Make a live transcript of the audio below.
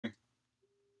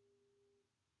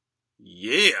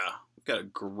Yeah, we've got a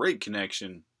great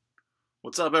connection.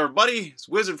 What's up, everybody? It's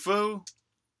Wizard Foo.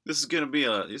 This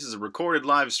is a recorded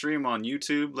live stream on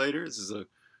YouTube later. This is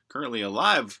currently a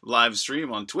live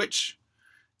stream on Twitch.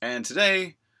 And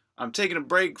today I'm taking a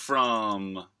break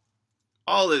from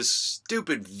all this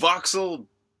stupid voxel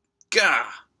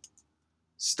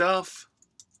stuff,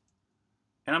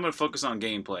 and I'm going to focus on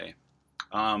gameplay.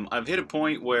 I've hit a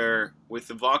point where with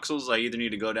the voxels I either need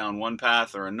to go down one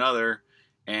path or another,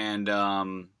 and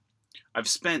I've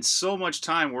spent so much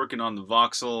time working on the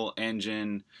voxel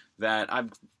engine that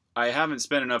I haven't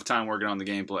spent enough time working on the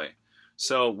gameplay.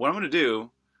 So what I'm going to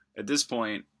do at this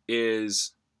point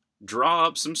is draw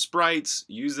up some sprites,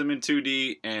 use them in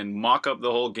 2D, and mock up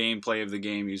the whole gameplay of the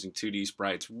game using 2D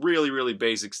sprites. Really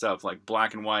basic stuff like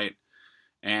black and white.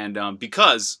 And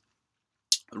because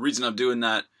the reason I'm doing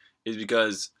that is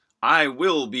because I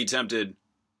will be tempted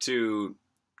to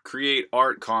create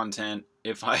art content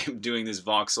if I'm doing this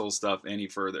voxel stuff any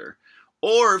further.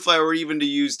 Or if I were even to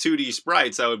use 2D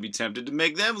sprites, I would be tempted to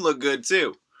make them look good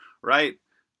too, right?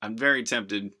 I'm very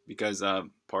tempted because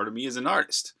part of me is an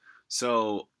artist.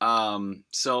 So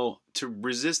to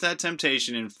resist that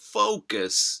temptation and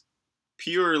focus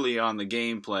purely on the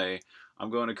gameplay,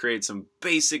 I'm going to create some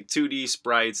basic 2D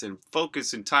sprites and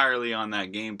focus entirely on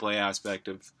that gameplay aspect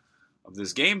of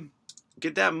this game.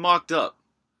 Get that mocked up.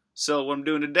 So what I'm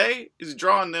doing today is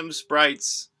drawing them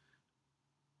sprites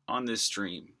on this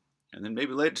stream. And then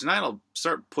maybe later tonight I'll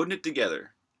start putting it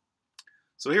together.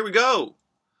 So here we go.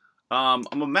 I'm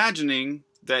imagining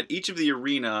that each of the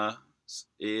arenas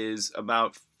is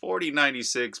about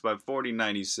 4096 by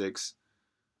 4096.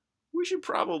 We should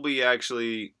probably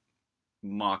actually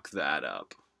mock that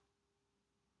up.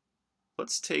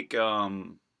 Let's take a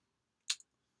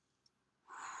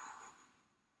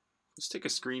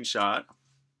screenshot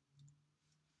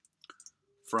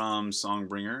from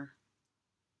Songbringer.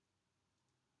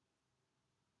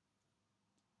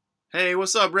 Hey,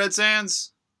 what's up, Red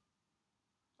Sands?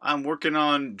 I'm working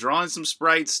on drawing some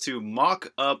sprites to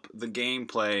mock up the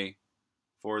gameplay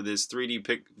for this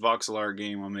 3D voxel art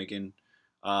game I'm making.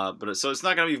 So it's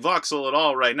not going to be voxel at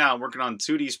all right now. I'm working on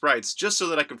 2D sprites just so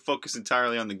that I can focus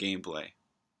entirely on the gameplay.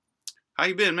 How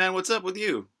you been, man? What's up with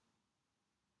you?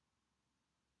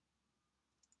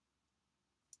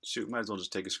 Shoot, might as well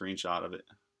just take a screenshot of it.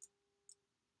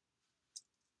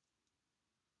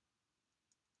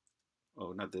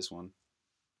 Oh, not this one.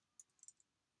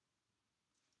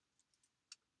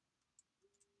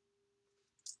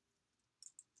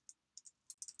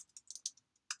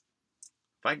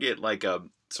 If I get like a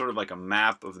sort of like a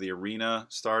map of the arena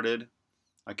started,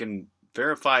 I can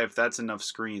verify if that's enough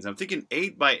screens. I'm thinking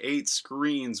 8 by 8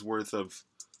 screens worth of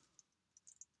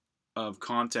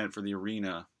content for the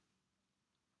arena.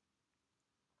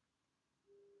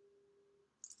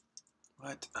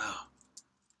 What? Oh.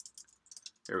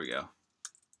 Here we go.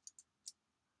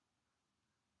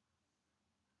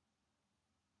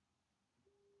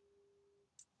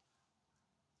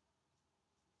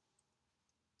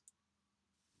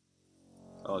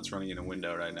 Oh, it's running in a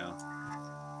window right now.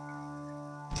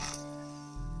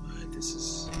 What? This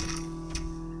is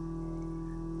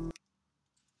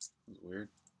weird.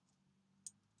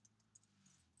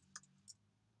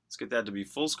 Let's get that to be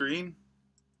full screen.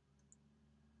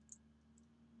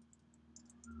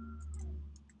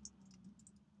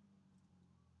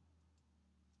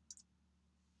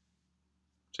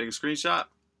 Take a screenshot.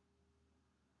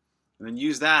 And then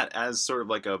use that as sort of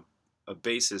like a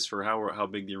basis for how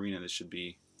big the arena this should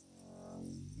be.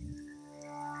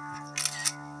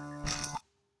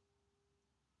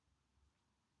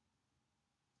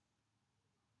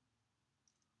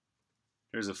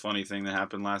 Here's a funny thing that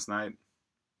happened last night.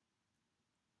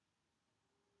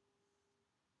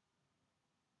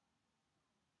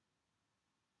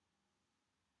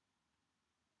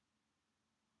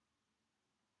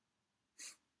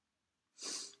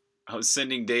 I was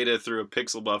sending data through a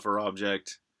pixel buffer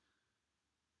object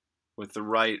with the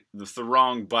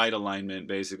wrong byte alignment,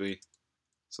 basically.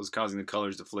 So it's causing the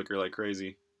colors to flicker like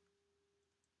crazy.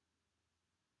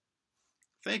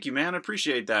 Thank you, man. I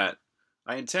appreciate that.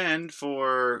 I intend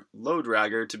for Load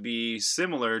Dragger to be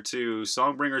similar to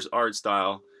Songbringer's art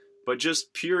style, but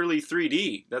just purely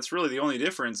 3D. That's really the only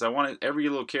difference. I wanted every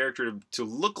little character to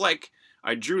look like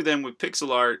I drew them with pixel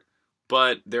art,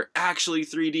 but they're actually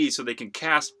 3D, so they can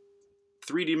cast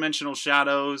three-dimensional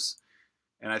shadows,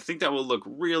 and I think that will look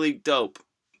really dope.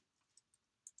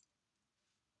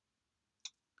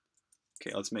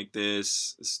 Okay, let's make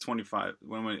this is 25.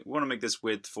 We want to make this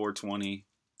width 420.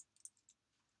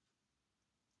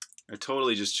 I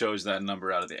totally just chose that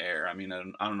number out of the air. I mean,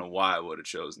 I don't know why I would have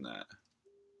chosen that.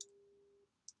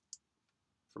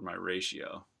 for my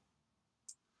ratio.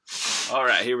 All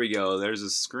right, here we go. There's a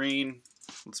screen.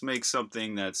 Let's make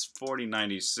something that's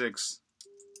 4096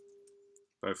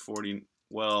 by 40.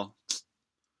 Well,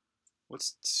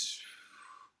 let's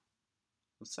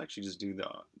actually just do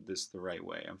this the right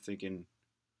way. I'm thinking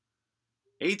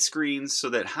 8 screens so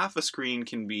that half a screen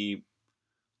can be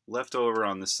left over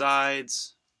on the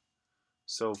sides.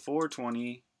 So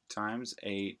 420 times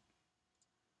 8,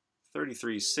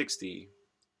 3360.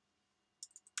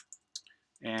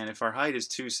 And if our height is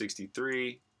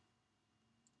 263,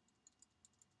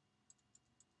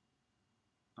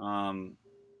 well,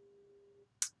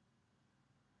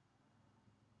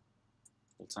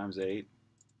 times 8,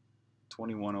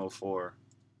 2104.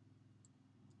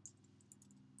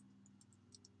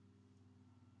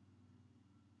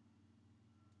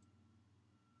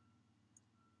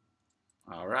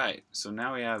 All right, so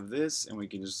now we have this, and we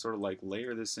can just sort of like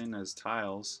layer this in as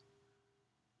tiles.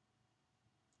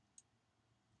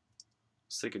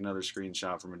 Let's take another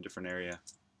screenshot from a different area.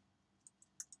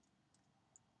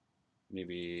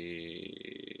 Maybe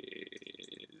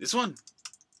this one.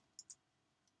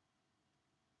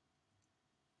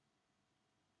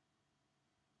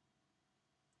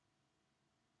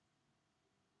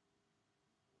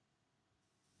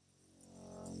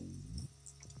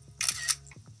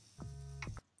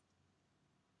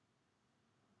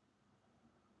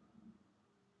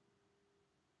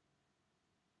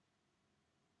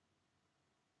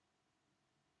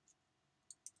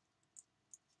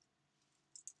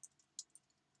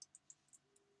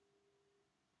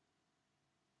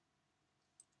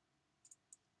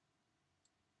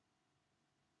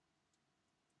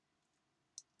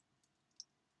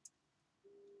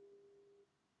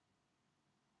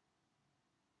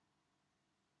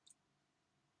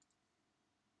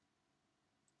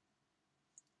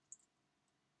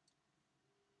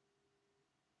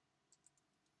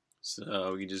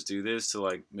 So we can just do this to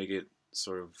like make it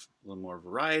sort of a little more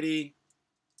variety.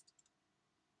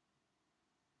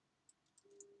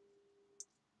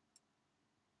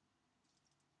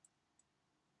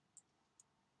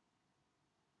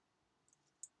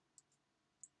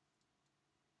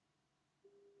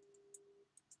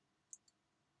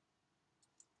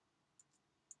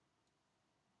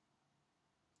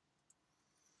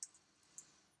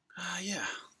 Yeah.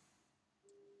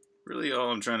 Really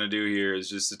all I'm trying to do here is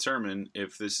just determine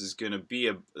if this is going to be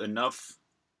enough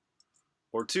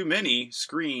or too many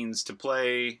screens to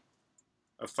play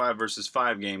a 5 versus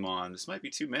 5 game on. This might be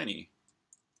too many.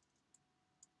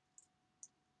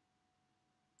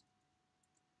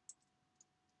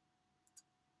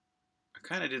 I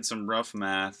kind of did some rough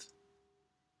math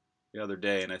the other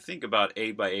day, and I think about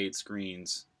 8 by 8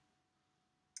 screens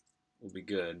will be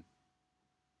good.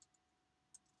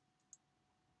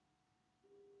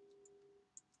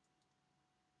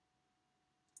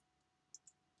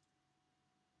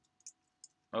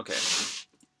 Okay.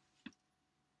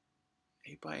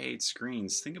 8 by 8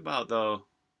 screens. Think about, though,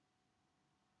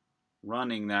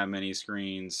 running that many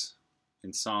screens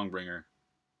in Songbringer.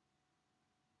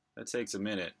 That takes a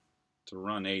minute to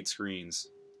run 8 screens.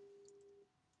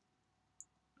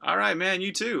 All right, man.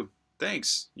 You too.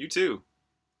 Thanks. You too.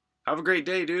 Have a great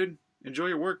day, dude. Enjoy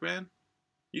your work, man.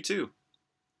 You too.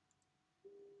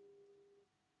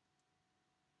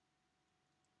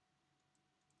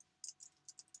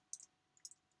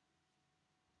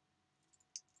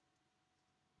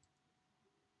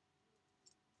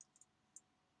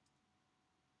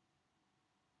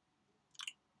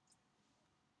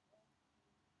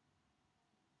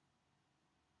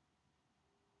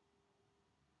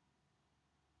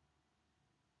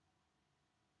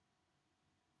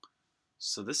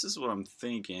 So this is what I'm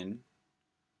thinking.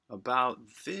 About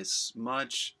this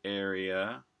much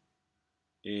area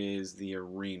is the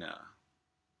arena.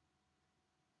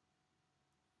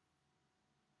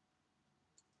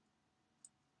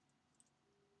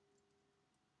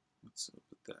 What's up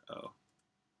with that? Oh.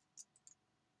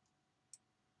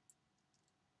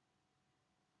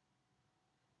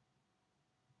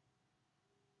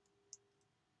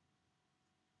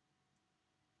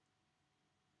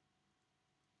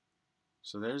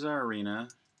 So there's our arena.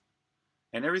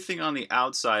 And everything on the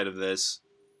outside of this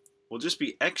will just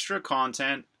be extra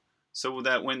content so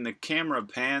that when the camera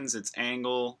pans its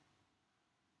angle,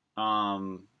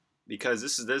 because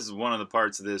this is one of the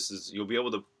parts of this, is you'll be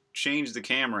able to change the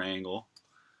camera angle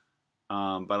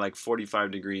by like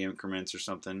 45-degree increments or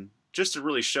something, just to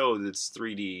really show that it's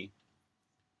 3D.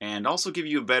 And also give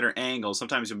you a better angle.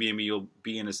 Sometimes you'll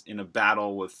be in a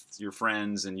battle with your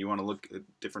friends and you want to look at a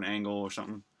different angle or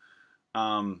something.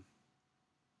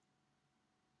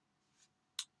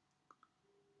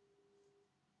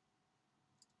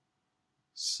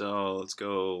 So let's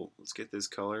go. Let's get this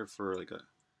color for like a.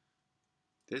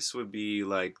 This would be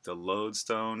like the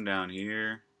lodestone down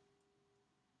here.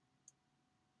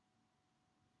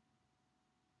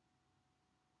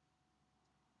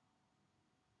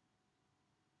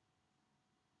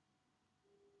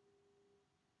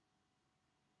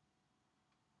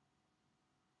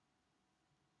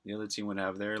 The other team would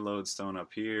have their lodestone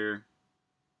up here.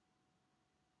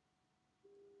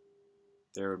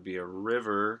 There would be a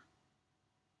river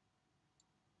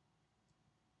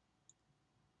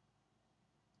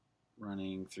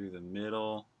running through the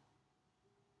middle.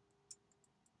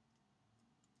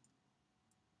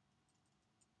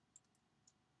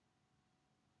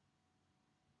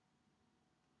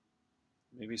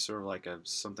 Maybe sort of like a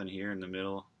something here in the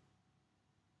middle.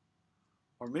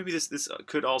 Or maybe this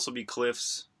could also be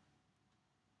cliffs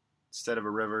instead of a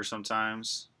river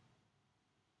sometimes.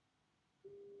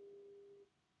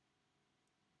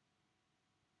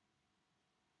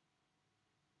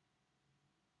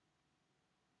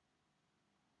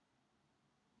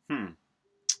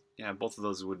 Yeah, both of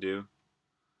those would do.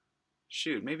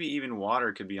 Shoot, maybe even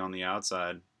water could be on the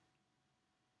outside.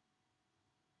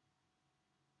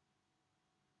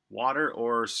 Water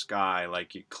or sky,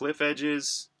 like cliff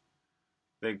edges,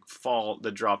 they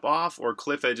drop off, or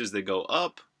cliff edges that go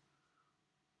up.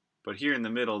 But here in the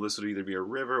middle, this would either be a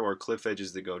river or cliff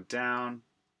edges that go down.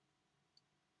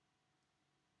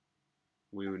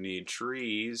 We would need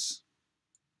trees.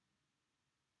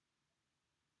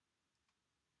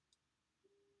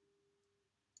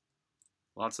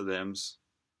 Lots of thems.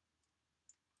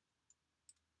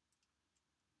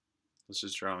 Let's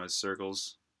just draw them as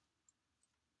circles.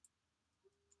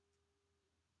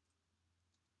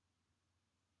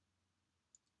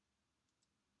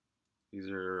 These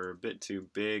are a bit too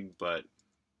big, but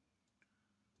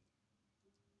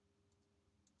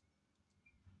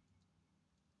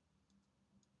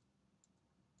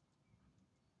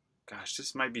gosh,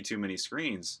 this might be too many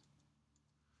screens.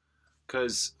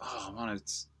 Cause oh man,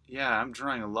 yeah, I'm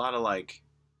drawing a lot of like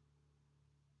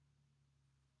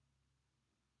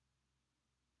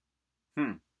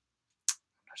I'm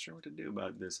not sure what to do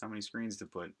about this. How many screens to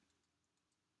put?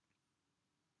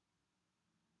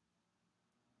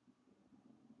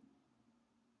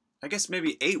 I guess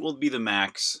maybe 8 will be the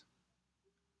max.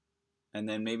 And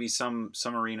then maybe some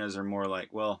arenas are more like,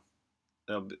 well,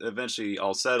 eventually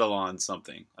I'll settle on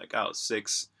something like, oh,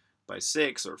 6 by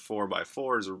 6 or 4 by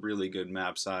 4 is a really good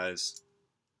map size.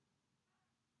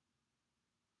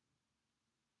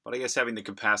 But I guess having the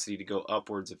capacity to go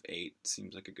upwards of 8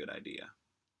 seems like a good idea.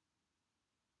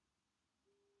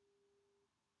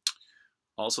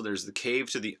 Also, there's the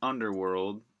cave to the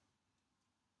underworld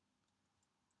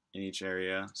in each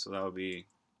area, so that would be.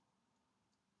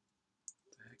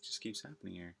 What the heck just keeps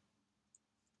happening here?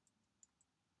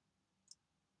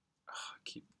 Oh, I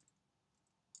keep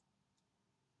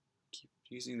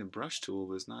using the brush tool,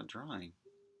 but it's not drawing.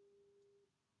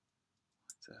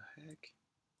 What the heck?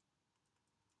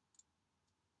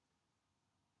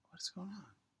 What's going on?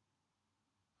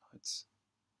 Oh, it's.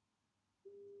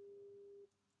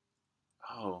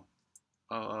 Oh.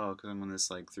 Oh, because I'm on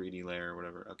this like 3D layer or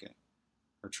whatever. Okay.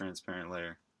 Or transparent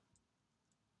layer.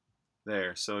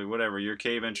 There. So whatever. Your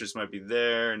cave entrance might be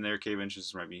there, and their cave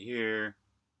entrance might be here.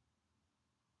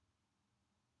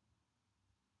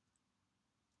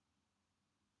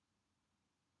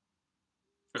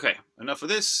 Okay. Enough of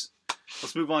this.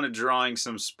 Let's move on to drawing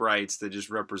some sprites that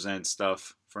just represent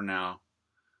stuff for now.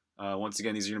 Once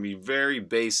again, these are going to be very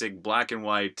basic black and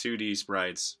white 2D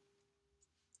sprites.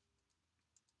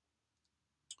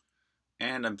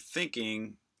 And I'm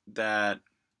thinking that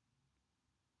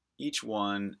each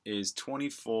one is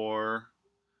 24.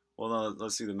 Well, no,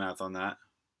 let's do the math on that.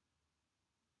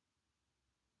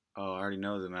 Oh, I already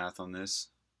know the math on this.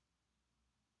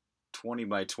 20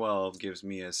 by 12 gives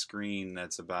me a screen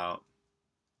that's about.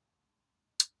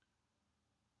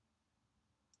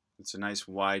 It's a nice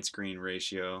widescreen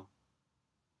ratio.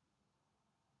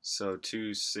 So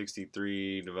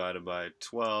 263 divided by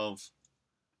 12.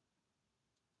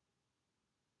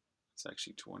 It's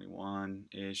actually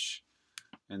 21-ish.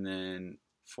 And then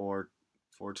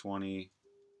 420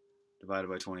 divided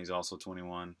by 20 is also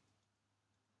 21.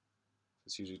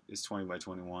 It's 20 by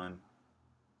 21.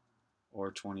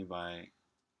 Or 20 by,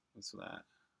 what's that?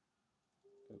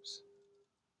 Oops.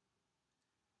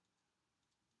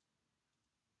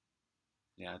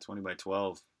 Yeah, 20 by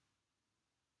 12.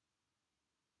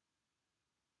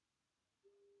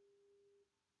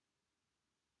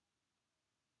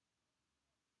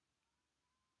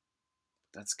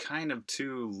 That's kind of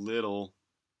too little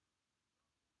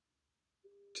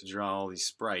to draw all these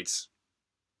sprites.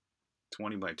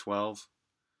 20 by 12.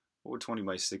 What would 20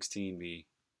 by 16 be?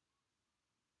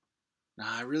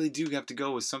 Nah, I really do have to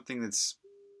go with something that's...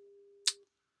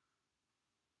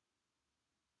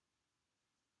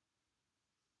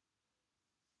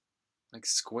 like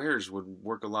squares would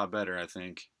work a lot better, I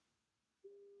think.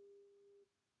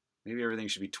 Maybe everything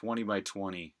should be 20 by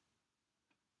 20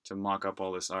 to mock up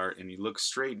all this art. And you look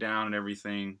straight down at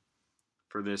everything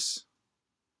for this.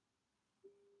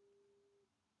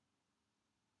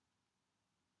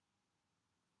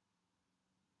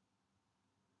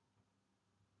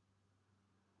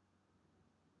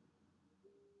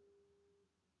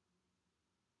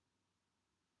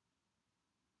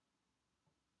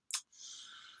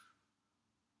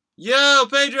 Yo,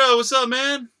 Pedro, what's up,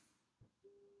 man?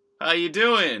 How you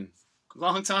doing?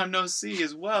 Long time no see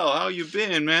as well. How you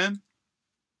been, man?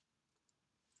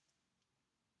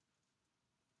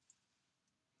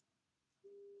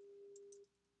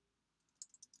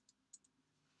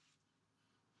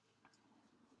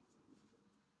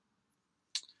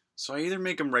 So I either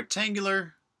make them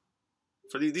rectangular.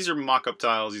 For these are mock-up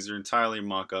tiles. These are entirely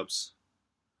mock-ups.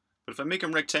 But if I make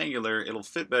them rectangular, it'll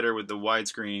fit better with the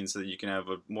widescreen so that you can have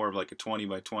a more of like a 20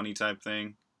 by 20 type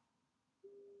thing.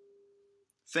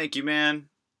 Thank you, man.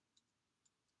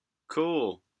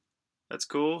 Cool. That's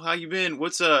cool. How you been?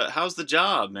 How's the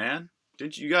job, man?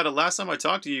 Didn't you got a last time I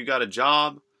talked to you, you got a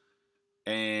job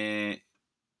and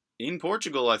in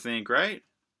Portugal, I think, right?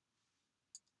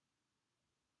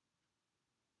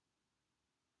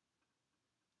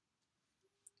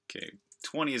 Okay,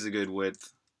 20 is a good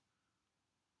width.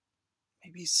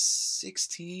 Maybe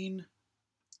 16?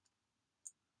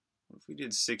 What if we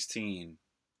did 16?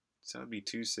 So that would be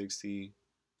 260.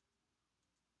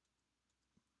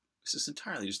 This is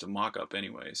entirely just a mock-up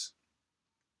anyways.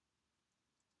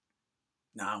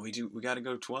 Nah, we gotta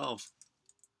go 12.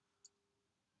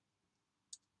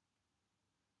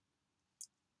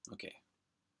 Okay.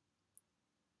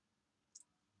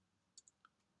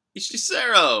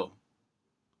 Ichicero!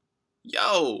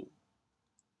 Yo!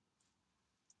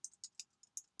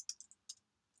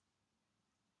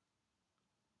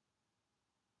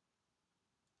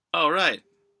 All right.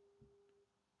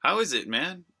 How is it,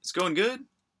 man? It's going good?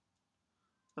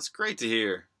 That's great to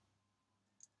hear.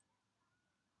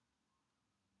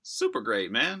 Super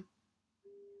great, man.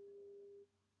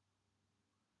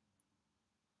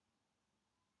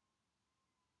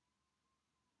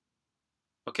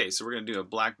 Okay, so we're going to do a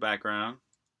black background.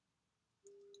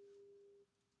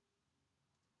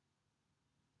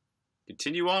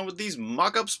 Continue on with these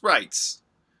mock-up sprites.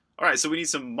 All right, so we need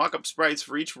some mock-up sprites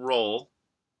for each roll.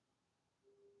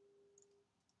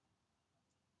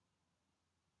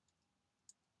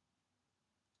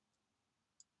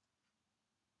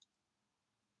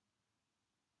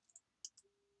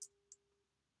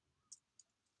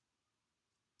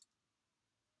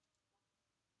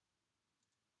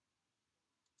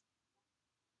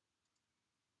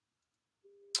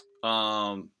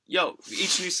 Yo,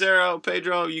 Ichnicero,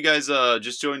 Pedro, you guys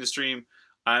just joined the stream.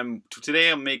 Today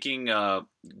I'm making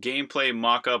gameplay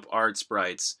mock-up art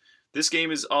sprites. This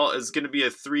game is going to be a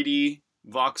 3D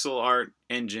voxel art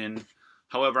engine.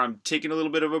 However, I'm taking a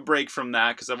little bit of a break from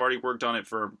that because I've already worked on it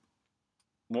for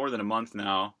more than a month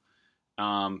now,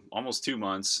 almost 2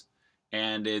 months,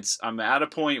 and I'm at a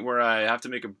point where I have to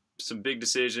make some big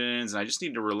decisions, and I just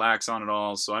need to relax on it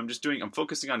all. So I'm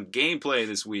focusing on gameplay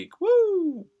this week.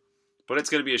 Woo! But it's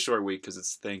going to be a short week because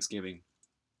it's Thanksgiving.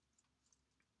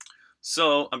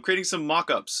 So I'm creating some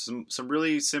mock-ups, some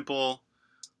really simple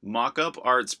mock-up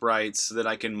art sprites so that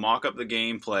I can mock up the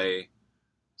gameplay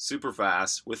super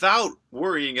fast without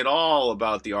worrying at all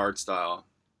about the art style.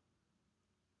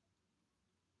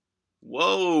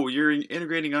 Whoa, you're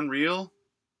integrating Unreal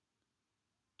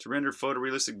to render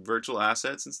photorealistic virtual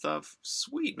assets and stuff?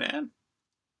 Sweet, man.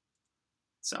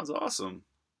 Sounds awesome.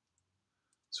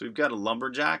 So we've got a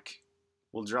lumberjack.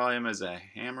 We'll draw him as a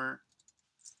hammer.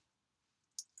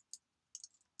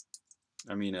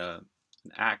 I mean, an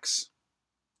axe.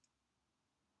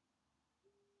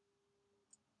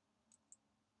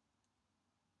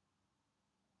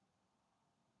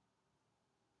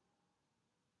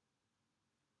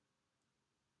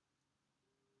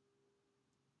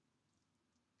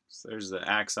 So there's the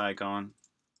axe icon.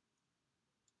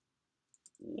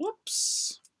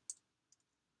 Whoops.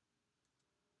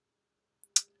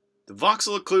 The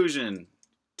voxel occlusion.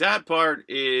 That part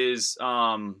is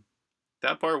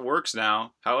that part works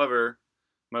now. However,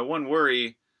 my one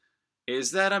worry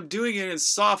is that I'm doing it in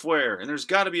software, and there's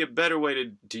got to be a better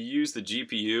way to use the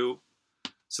GPU.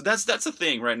 So that's the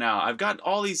thing right now. I've got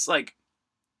all these like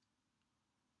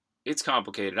It's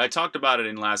complicated. I talked about it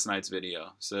in last night's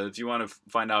video. So if you want to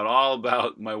find out all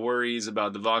about my worries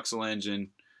about the voxel engine,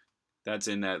 that's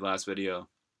in that last video.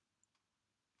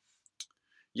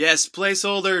 Yes,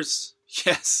 placeholders.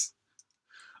 Yes.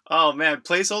 Oh man,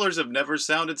 placeholders have never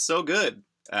sounded so good,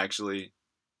 actually.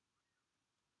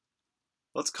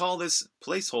 Let's call this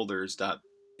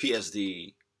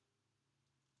placeholders.psd.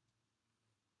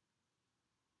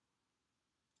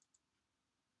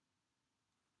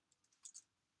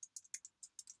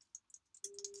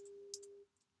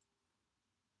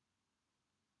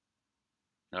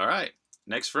 All right,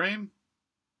 next frame,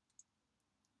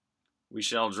 we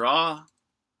shall draw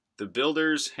the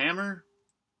builder's hammer.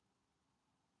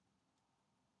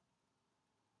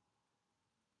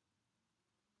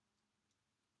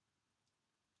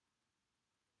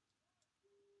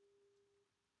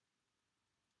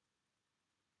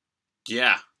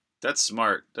 Yeah, that's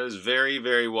smart. That is very,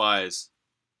 very wise.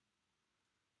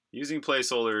 Using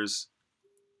placeholders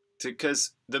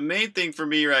because the main thing for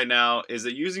me right now is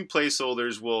that using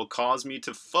placeholders will cause me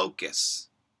to focus.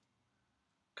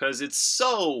 Because it's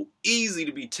so easy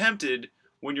to be tempted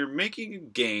when you're making a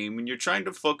game and you're trying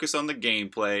to focus on the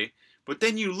gameplay, but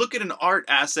then you look at an art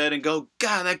asset and go,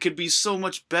 God, that could be so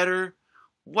much better.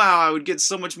 Wow, I would get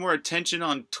so much more attention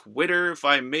on Twitter if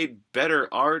I made better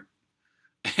art.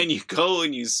 And you go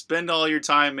and you spend all your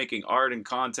time making art and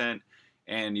content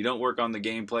and you don't work on the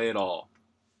gameplay at all.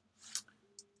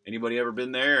 Anybody ever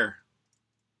been there?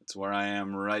 That's where I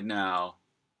am right now.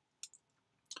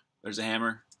 There's a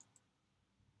hammer.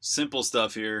 Simple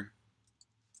stuff here.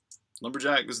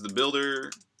 Lumberjack is the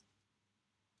builder.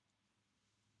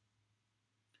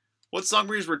 What's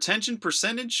Songbreezer's retention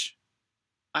percentage?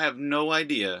 I have no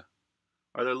idea.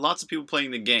 Are there lots of people playing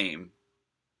the game?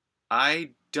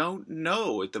 I don't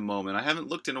know at the moment. I haven't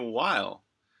looked in a while.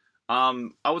 I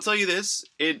will tell you this.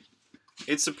 It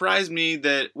surprised me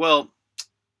that, well,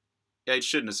 it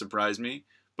shouldn't have surprised me.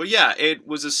 But yeah, it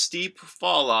was a steep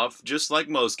fall off, just like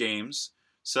most games.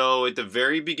 So at the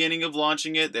very beginning of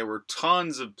launching it, there were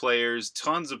tons of players,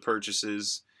 tons of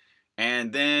purchases,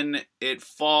 and then it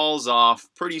falls off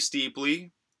pretty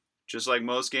steeply, just like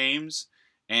most games.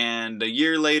 And a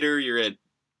year later, you're at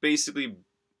basically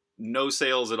no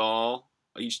sales at all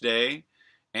each day,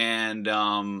 and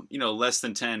less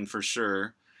than 10 for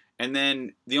sure. And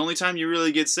then the only time you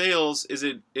really get sales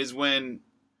is when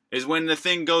the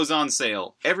thing goes on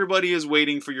sale. Everybody is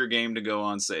waiting for your game to go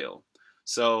on sale.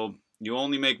 So you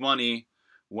only make money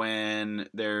when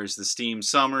there's the Steam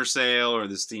Summer Sale or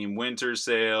the Steam Winter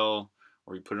Sale,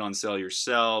 or you put it on sale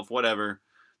yourself, whatever.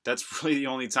 That's really the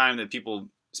only time that people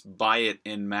buy it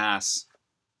in mass.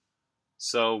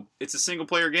 So it's a single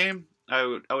player game.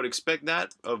 I would expect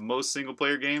that of most single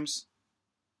player games.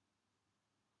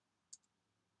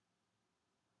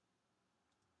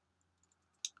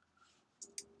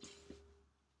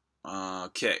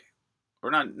 Okay. Or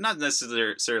not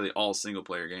necessarily all single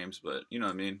player games, but you know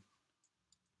what I mean.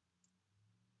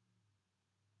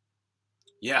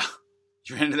 Yeah.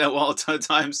 You ran into that wall a ton of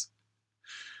times.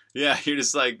 Yeah, you're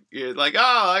like,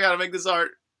 oh, I gotta make this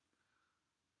art.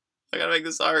 I gotta make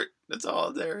this art. That's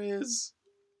all there is.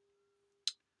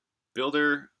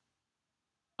 Builder.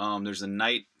 There's a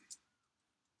knight.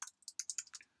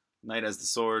 Knight has the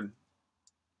sword.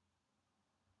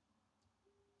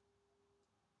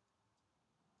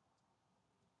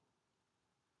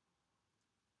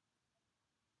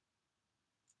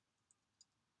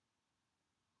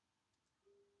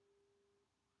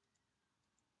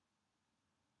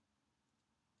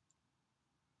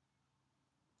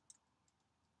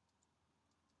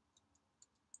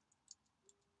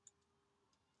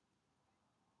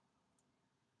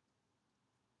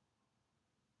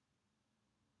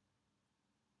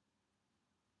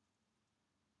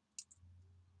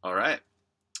 All right.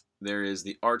 There is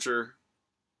the archer.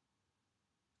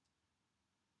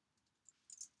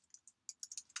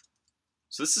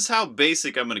 So this is how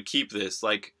basic I'm gonna keep this.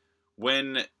 Like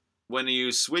when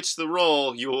you switch the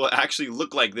role, you will actually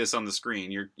look like this on the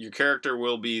screen. Your character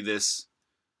will be this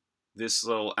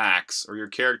little axe, or your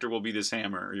character will be this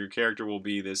hammer, or your character will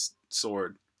be this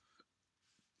sword.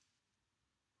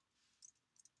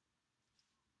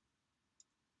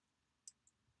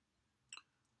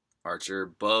 Archer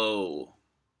bow.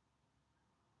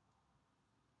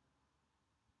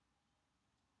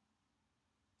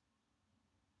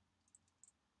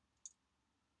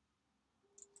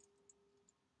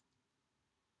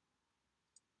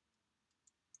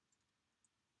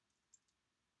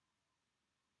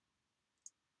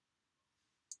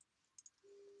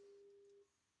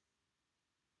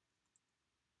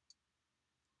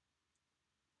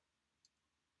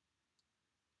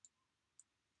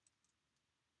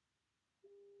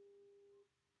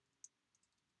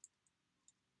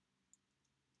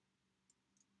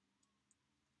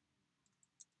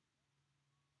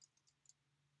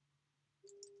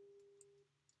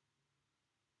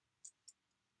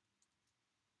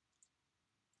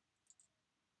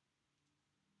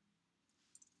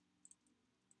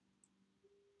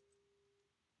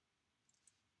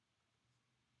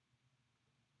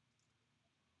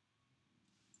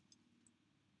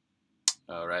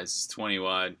 Alright, it's 20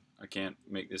 wide. I can't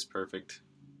make this perfect.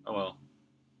 Oh well.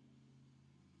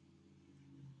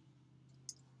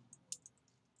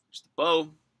 There's the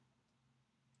bow.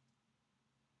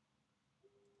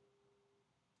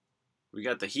 We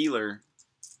got the healer.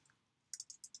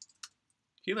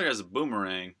 Healer has a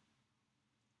boomerang.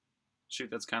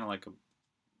 Shoot, that's kind of like a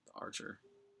archer.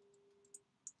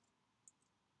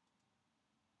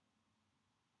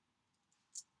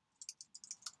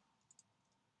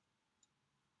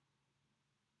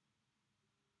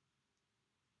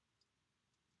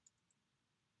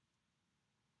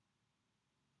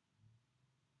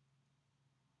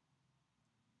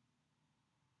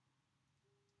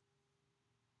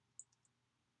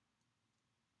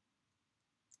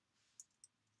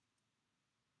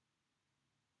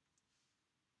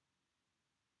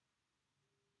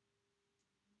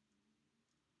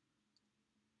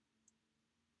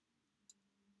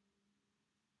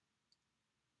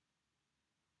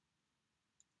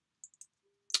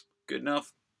 Good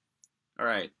enough. All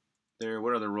right. There.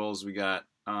 What other roles we got?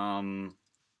 Bomber.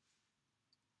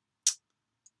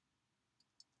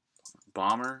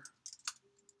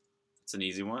 It's an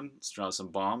easy one. Let's draw some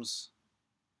bombs.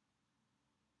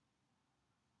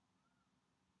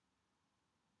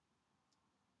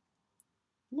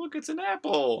 Look, it's an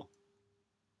apple.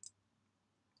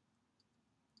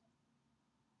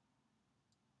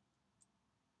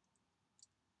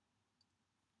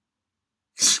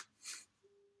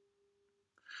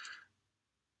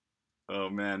 Oh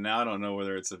man, now I don't know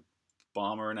whether it's a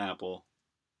bomb or an apple.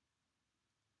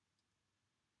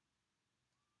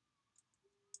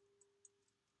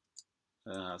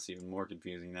 It's even more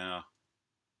confusing now.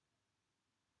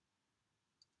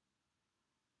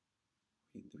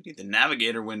 We need the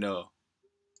navigator window.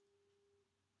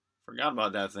 Forgot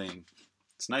about that thing.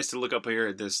 It's nice to look up here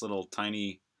at this little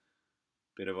tiny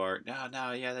bit of art.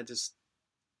 No, yeah, that just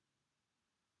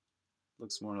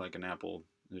looks more like an apple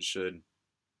than it should.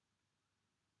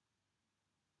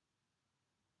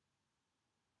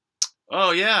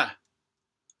 Oh yeah.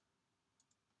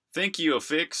 Thank you,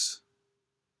 Affix.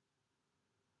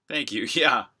 Thank you.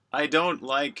 Yeah, I don't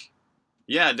like.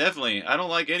 Yeah, definitely. I don't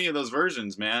like any of those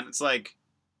versions, man. It's like,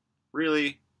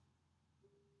 really.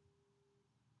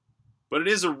 But it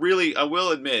is a really, I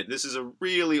will admit, this is a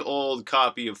really old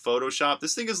copy of Photoshop.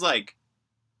 This thing is like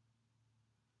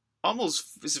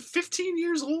almost, is it 15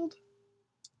 years old?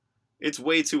 It's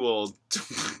way too old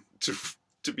to,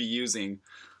 to be using,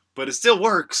 but it still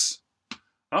works.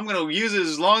 I'm going to use it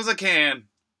as long as I can.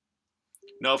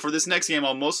 No, for this next game,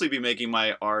 I'll mostly be making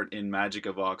my art in Magic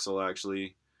of Voxel,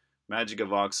 actually. Magic of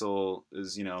Voxel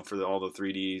is, you know, for all the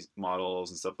 3D models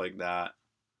and stuff like that.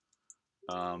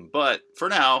 But for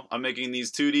now, I'm making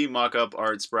these 2D mock-up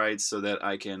art sprites so that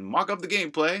I can mock up the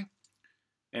gameplay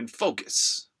and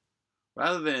focus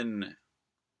rather than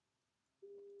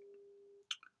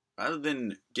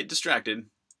get distracted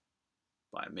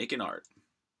by making art,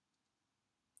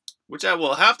 which I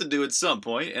will have to do at some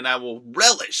point, and I will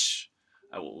relish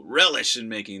in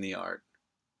making the art.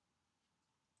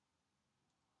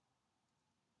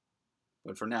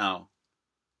 But for now,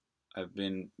 I've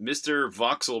been Mr.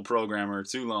 Voxel Programmer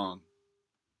too long.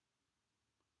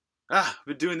 I've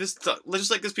been doing this,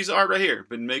 just like this piece of art right here.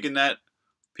 Been making that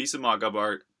piece of mock-up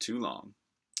art too long.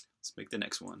 Let's make the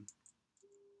next one.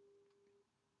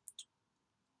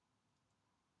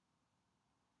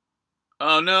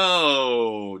 Oh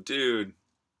no, dude.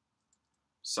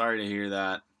 Sorry to hear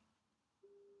that.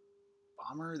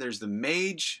 Bomber, there's the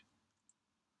mage.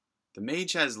 The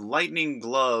mage has lightning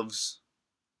gloves.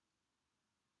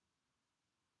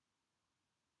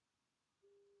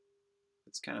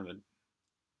 It's kind of a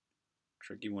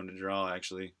tricky one to draw,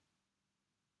 actually.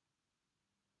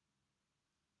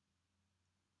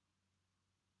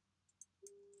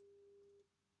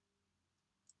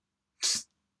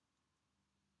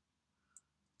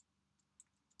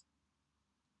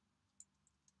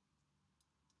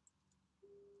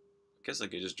 I guess I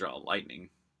could just draw lightning.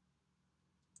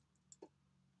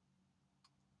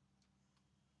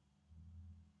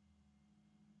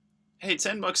 Hey,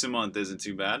 $10 a month isn't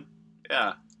too bad.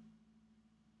 Yeah.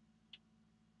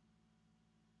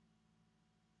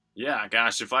 Yeah,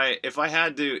 gosh,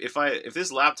 if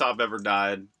this laptop ever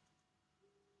died,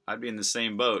 I'd be in the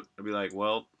same boat. I'd be like,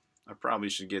 well, I probably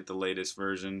should get the latest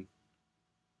version.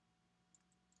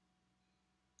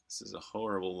 This is a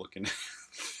horrible looking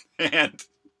hand.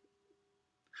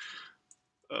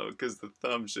 Oh, because the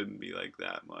thumb shouldn't be like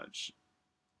that much.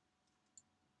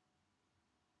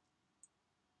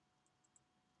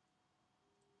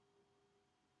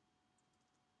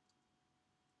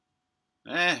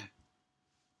 Eh.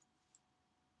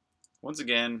 Once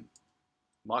again,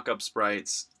 Mock-up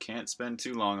sprites. Can't spend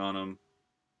too long on them.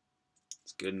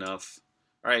 It's good enough.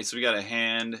 All right, so we got a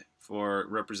hand for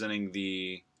representing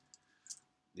the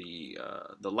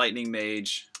lightning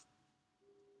mage.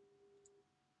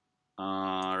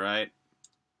 All right.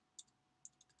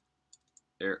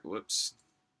 There. Whoops.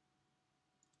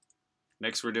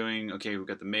 Next, we're doing. Okay, we've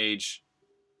got the mage.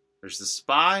 There's the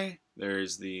spy.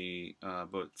 There's the.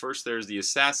 But first, there's the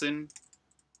assassin,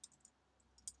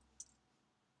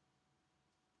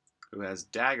 who has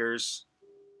daggers.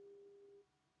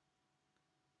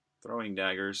 Throwing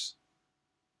daggers.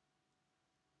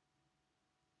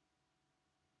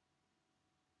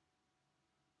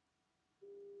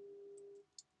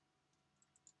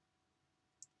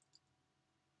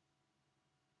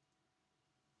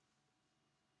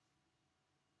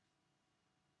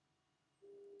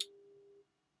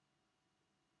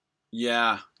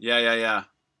 Yeah.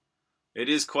 It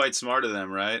is quite smart of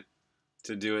them, right?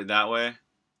 To do it that way.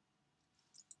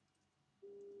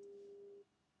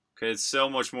 Okay, it's so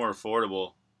much more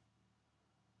affordable.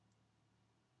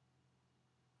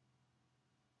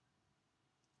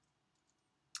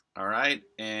 All right,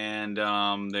 and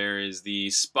there is the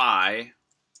spy.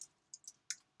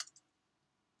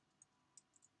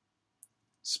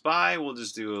 Spy, we'll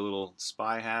just do a little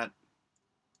spy hat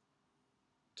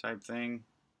type thing.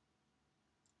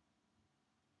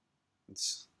 I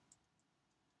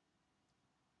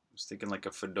was thinking like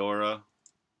a fedora.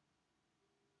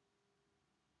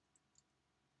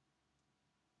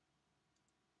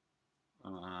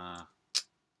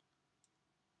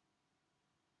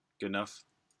 Good enough.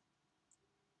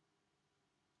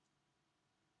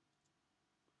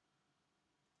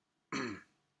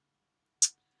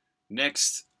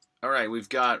 Next, all right, we've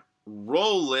got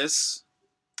rollless.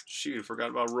 Shoot, I forgot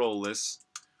about rollless.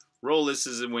 Rollless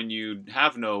is when you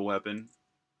have no weapon.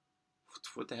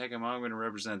 What the heck am I going to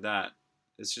represent that?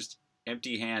 It's just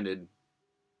empty-handed.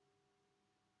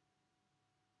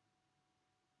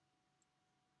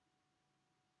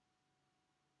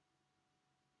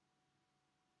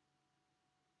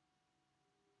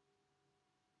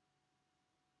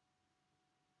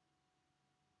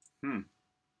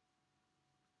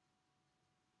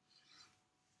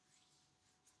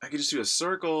 I could just do a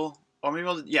circle. Or maybe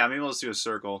maybe I'll just do a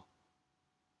circle.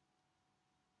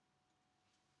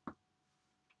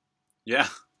 Yeah.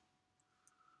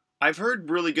 I've heard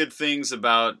really good things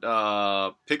about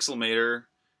Pixelmator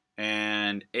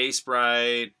and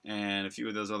Sprite and a few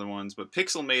of those other ones, but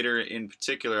Pixelmator in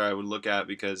particular I would look at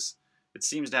because it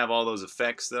seems to have all those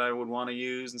effects that I would want to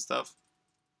use and stuff.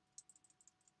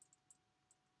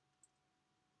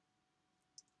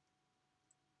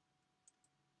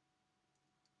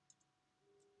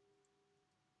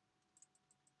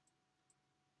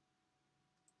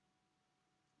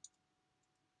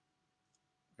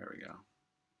 There we go.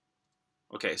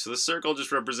 Okay, so the circle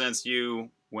just represents you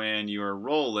when you are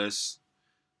rollless.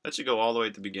 That should go all the way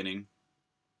at the beginning.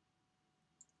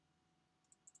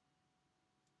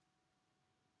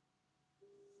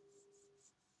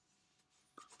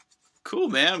 Cool,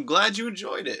 man. I'm glad you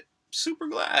enjoyed it. Super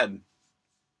glad.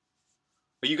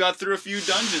 But you got through a few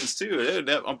dungeons too.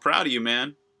 I'm proud of you,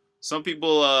 man. Some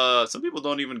people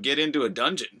don't even get into a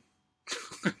dungeon.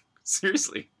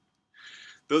 Seriously.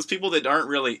 Those people that aren't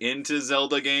really into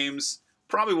Zelda games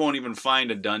probably won't even find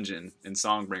a dungeon in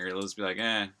Songbringer. They'll just be like,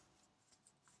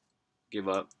 give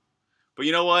up. But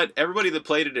you know what? Everybody that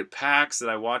played it at PAX that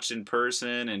I watched in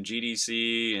person and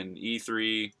GDC and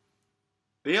E3,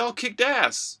 they all kicked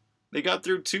ass. They got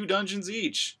through 2 dungeons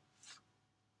each.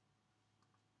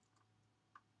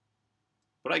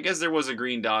 But I guess there was a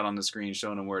green dot on the screen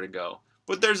showing them where to go.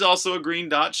 But there's also a green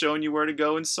dot showing you where to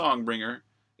go in Songbringer,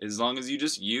 as long as you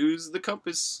just use the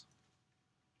compass.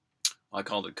 Well, I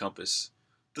called it compass.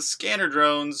 The scanner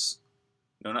drones.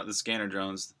 No, not the scanner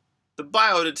drones. The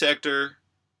biodetector.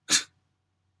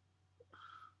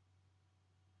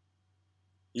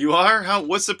 You are?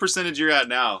 What's the percentage you're at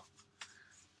now?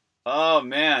 Oh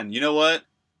man, you know what?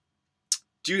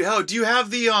 Do you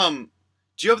have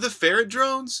the ferret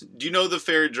drones? Do you know the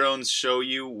ferret drones show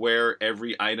you where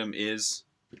every item is,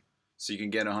 so you can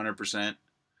get 100%?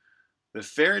 The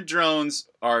ferret drones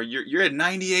are you're at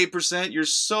 98%. You're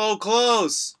so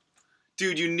close,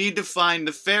 dude. You need to find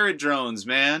the ferret drones,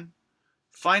 man.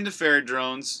 Find the ferret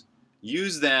drones,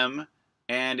 use them,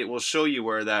 and it will show you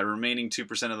where that remaining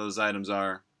 2% of those items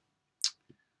are.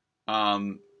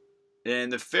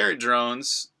 And the ferret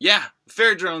drones, yeah,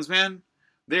 ferret drones, man.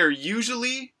 They're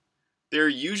usually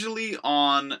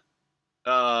on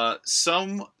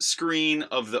some screen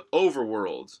of the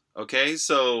overworld. Okay,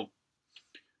 so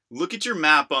look at your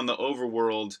map on the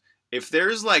overworld if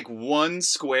there's like one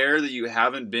square that you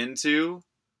haven't been to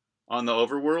on the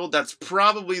overworld, that's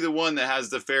probably the one that has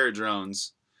the ferret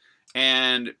drones.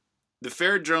 And the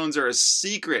ferret drones are a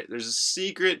secret. There's a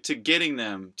secret to getting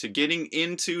them, to getting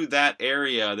into that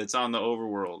area that's on the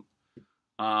overworld.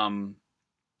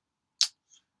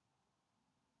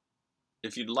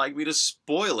 If you'd like me to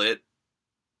spoil it,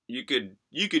 you could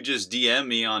just DM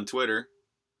me on Twitter.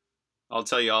 I'll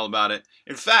tell you all about it.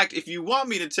 In fact, if you want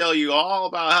me to tell you all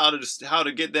about how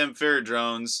to get them ferret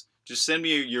drones, just send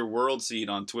me your world seed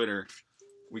on Twitter.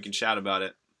 We can chat about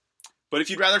it. But if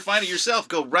you'd rather find it yourself,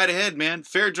 go right ahead, man.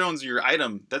 Ferret drones are your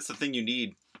item. That's the thing you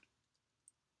need.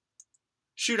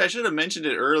 Shoot, I should have mentioned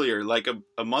it earlier, like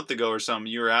a month ago or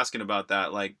something. You were asking about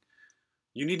that. Like,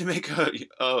 you need to make a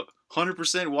 100%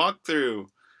 walkthrough.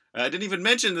 I didn't even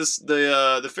mention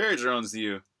the ferret drones to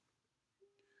you.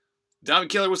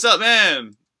 Diamond Killer, what's up,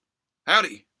 man?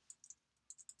 Howdy.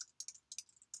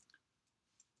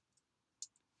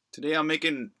 Today I'm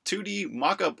making 2D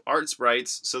mock-up art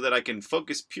sprites so that I can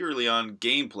focus purely on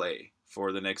gameplay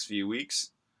for the next few weeks.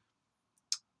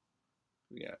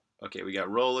 We got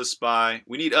Rollless Spy.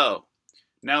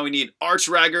 Now we need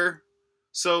Archragger.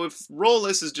 So if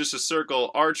Rollless is just a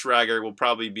circle, Archragger will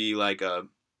probably be like a...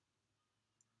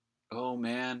 Oh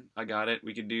man, I got it.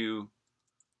 We could do...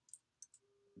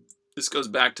 This goes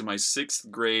back to my 6th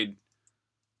grade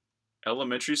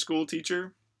elementary school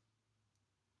teacher.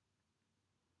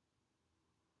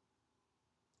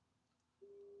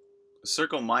 A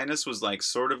circle minus was like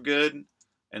sort of good,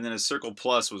 and then a circle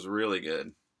plus was really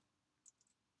good.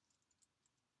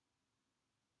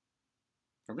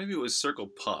 Or maybe it was circle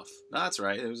puff. No, that's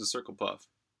right, it was a circle puff.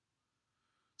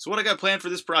 So what I got planned for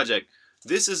this project,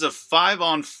 this is a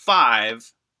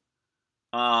 5-on-5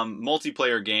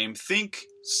 multiplayer game. Think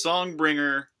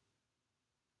Songbringer,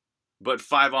 but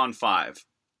 5-on-5.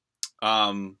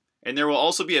 And there will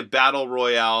also be a battle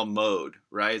royale mode,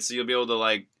 right? So you'll be able to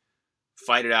like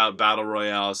fight it out battle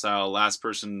royale style. Last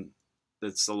person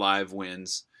that's alive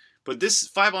wins. But this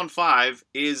 5-on-5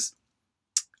 is,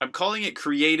 I'm calling it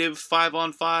creative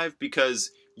 5-on-5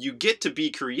 because you get to be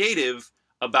creative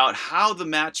about how the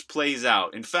match plays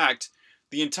out. In fact,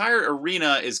 the entire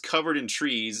arena is covered in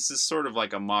trees. This is sort of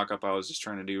like a mock-up I was just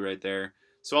trying to do right there.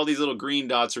 So all these little green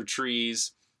dots are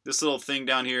trees. This little thing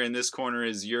down here in this corner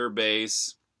is your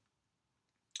base.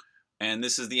 And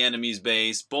this is the enemy's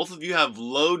base. Both of you have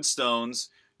lodestones.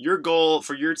 Your goal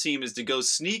for your team is to go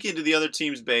sneak into the other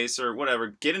team's base or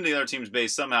whatever, get into the other team's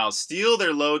base somehow, steal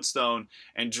their lodestone,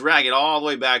 and drag it all the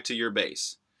way back to your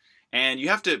base. And you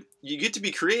get to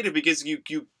be creative because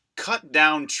you cut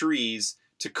down trees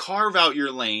to carve out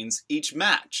your lanes each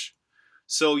match.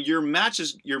 So your match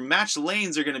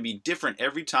lanes are going to be different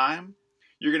every time.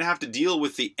 You're going to have to deal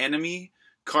with the enemy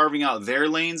carving out their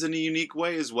lanes in a unique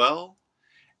way as well.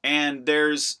 And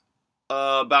there's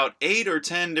about 8 or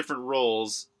 10 different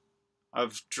roles.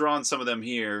 I've drawn some of them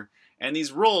here. And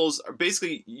these roles are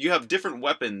basically, you have different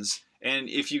weapons. And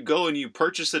if you go and you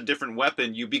purchase a different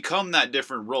weapon, you become that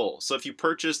different role. So if you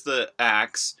purchase the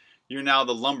axe, you're now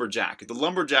the lumberjack. The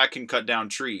lumberjack can cut down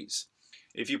trees.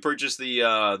 If you purchase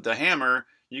the hammer,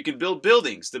 you can build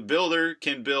buildings. The builder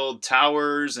can build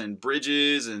towers and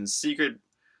bridges and secret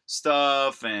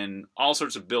stuff and all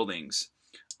sorts of buildings.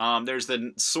 There's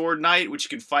the sword knight, which you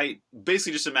can fight.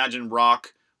 Basically, just imagine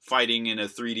Rock fighting in a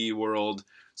 3D world.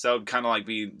 So that would kind of like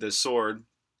be the sword.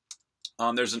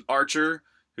 There's an archer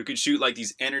who can shoot like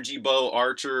these energy bow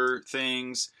archer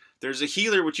things. There's a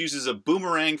healer which uses a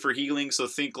boomerang for healing. So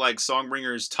think like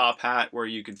Songbringer's top hat, where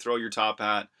you can throw your top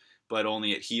hat, but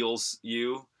only it heals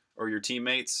you or your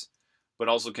teammates, but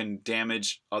also can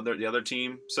damage the other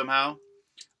team somehow.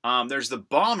 There's the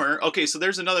bomber. Okay, so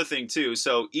there's another thing too.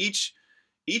 So each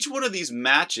one of these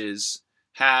matches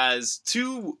has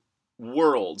 2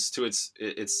 worlds to its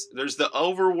there's the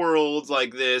overworld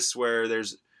like this, where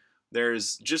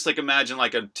there's just like, imagine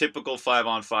like a typical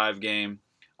 5-on-5 game.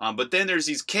 But then there's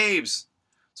these caves.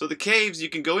 So the caves, you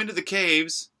can go into the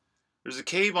caves. There's a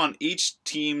cave on each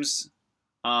team's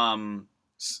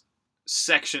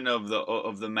section of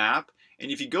the map.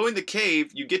 And if you go in the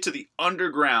cave, you get to the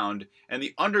underground. And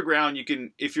the underground, you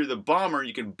can, if you're the bomber,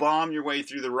 you can bomb your way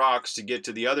through the rocks to get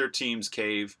to the other team's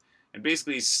cave. And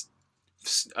basically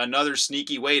another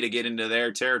sneaky way to get into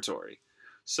their territory.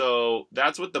 So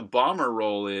that's what the bomber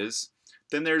role is.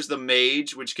 Then there's the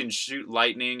mage, which can shoot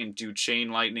lightning and do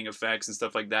chain lightning effects and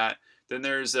stuff like that. Then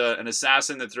there's an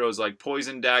assassin that throws like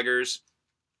poison daggers.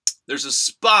 There's a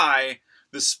spy.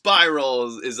 The spy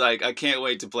role is like, I can't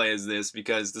wait to play as this,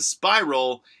 because the spy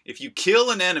role, if you kill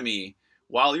an enemy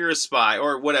while you're a spy,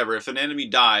 or whatever, if an enemy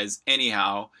dies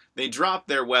anyhow, they drop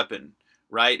their weapon.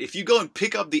 right? If you go and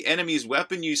pick up the enemy's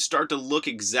weapon, you start to look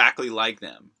exactly like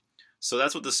them. So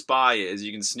that's what the spy is.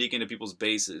 You can sneak into people's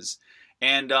bases.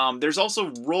 And there's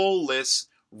also role-less.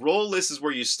 Role-less is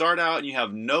where you start out and you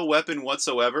have no weapon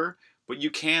whatsoever, but you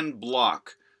can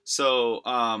block. So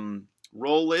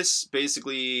role-less,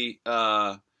 basically,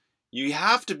 you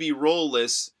have to be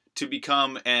role-less to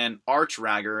become an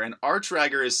archragger. An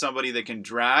archragger is somebody that can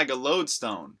drag a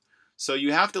lodestone. So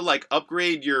you have to like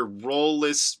upgrade your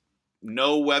role-less,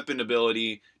 no weapon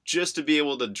ability just to be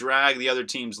able to drag the other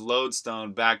team's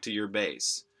lodestone back to your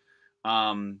base.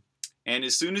 And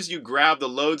as soon as you grab the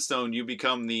lodestone, you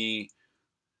become the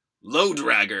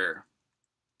loadragger,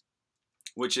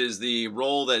 which is the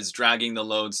role that's dragging the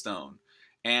lodestone.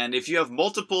 And if you have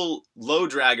multiple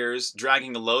loadraggers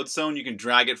dragging a lodestone, you can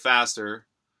drag it faster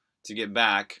to get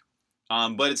back.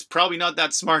 But it's probably not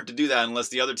that smart to do that unless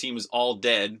the other team is all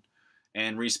dead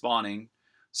and respawning.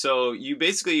 So you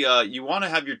basically, you want to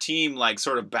have your team like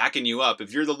sort of backing you up.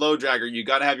 If you're the loadragger, you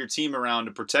got to have your team around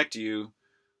to protect you.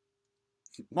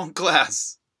 Monk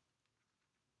class.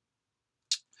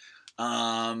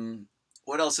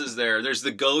 What else is there? There's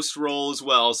the ghost role as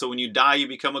well. So when you die, you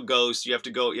become a ghost. You have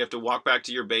to walk back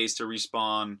to your base to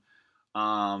respawn.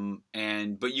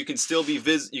 But you can still be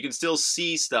you can still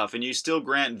see stuff, and you still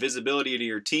grant visibility to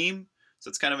your team. So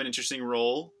it's kind of an interesting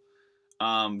role.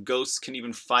 Ghosts can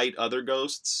even fight other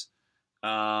ghosts.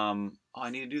 Oh, I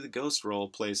need to do the ghost role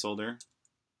placeholder.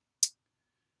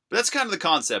 But that's kind of the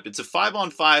concept. It's a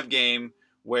 5-on-5 game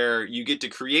where you get to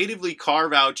creatively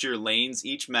carve out your lanes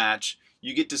each match.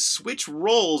 You get to switch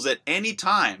roles at any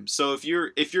time. So if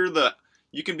you're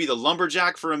you can be the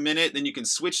lumberjack for a minute, then you can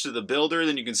switch to the builder,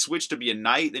 then you can switch to be a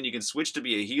knight, then you can switch to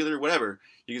be a healer, whatever.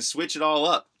 You can switch it all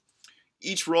up.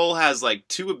 Each role has like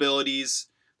 2 abilities.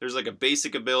 There's like a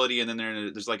basic ability, and then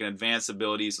there's like an advanced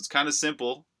ability. So it's kind of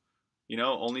simple, you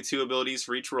know, only 2 abilities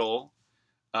for each role.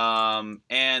 And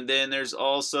then there's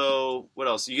also, what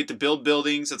else? You get to build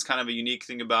buildings. That's kind of a unique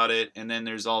thing about it. And then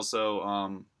there's also,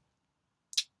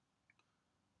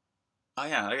 oh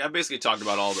yeah, I basically talked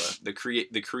about all the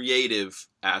creative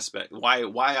aspect. Why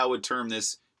I would term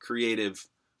this creative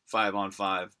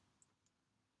 5-on-5.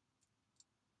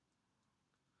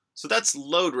 So that's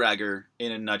Loadragger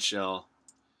in a nutshell.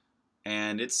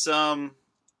 And it's I'm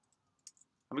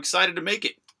excited to make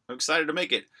it. I'm excited to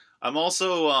make it. I'm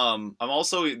also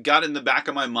got in the back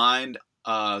of my mind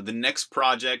the next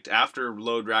project after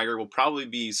Loadragger will probably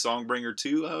be Songbringer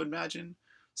 2, I would imagine.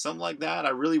 Something like that. I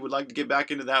really would like to get back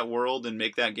into that world and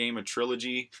make that game a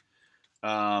trilogy.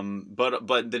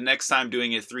 But the next time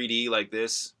doing it 3D like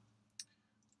this.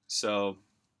 So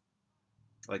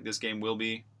like this game will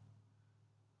be.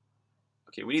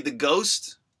 Okay, we need the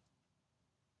ghost.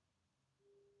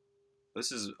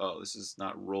 This is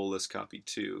not role-less copy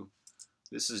 2.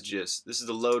 This is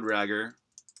the Loadragger.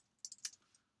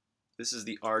 This is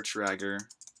the Archragger.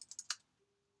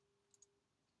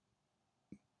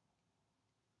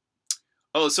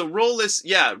 Oh, so role-less,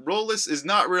 yeah, role-less is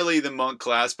not really the monk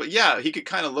class, but yeah, he could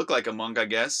kind of look like a monk, I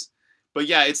guess. But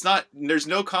yeah, it's not, there's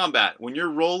no combat. When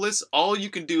you're role-less, all you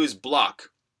can do is block.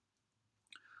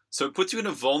 So it puts you in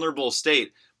a vulnerable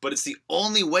state, but it's the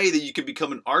only way that you can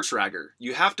become an Archragger.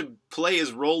 You have to play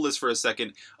as role-less for a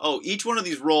second. Oh, each one of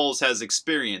these roles has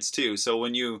experience too. So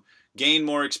when you gain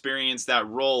more experience, that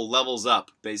role levels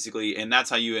up basically, and that's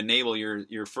how you enable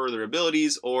your further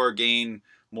abilities or gain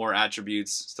more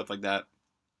attributes, stuff like that.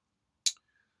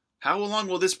 How long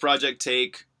will this project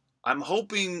take? I'm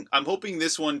hoping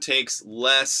this one takes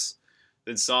less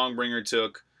than Songbringer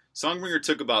took. Songbringer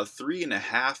took about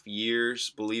 3.5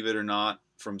 years, believe it or not,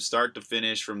 from start to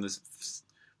finish, from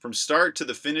start to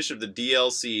the finish of the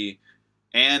DLC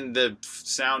and the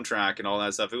soundtrack and all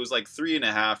that stuff. It was like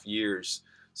 3.5 years.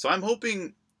 So I'm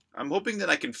hoping that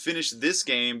I can finish this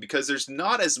game because there's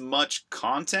not as much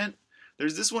content.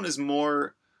 This one is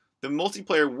more. The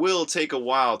multiplayer will take a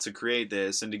while to create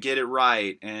this and to get it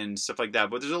right and stuff like that.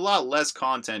 But there's a lot less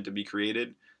content to be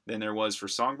created than there was for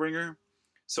Songbringer.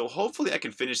 So hopefully I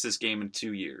can finish this game in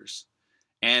 2 years.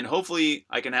 And hopefully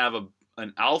I can have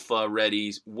an alpha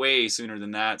ready way sooner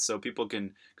than that so people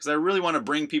can... Because I really want to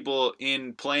bring people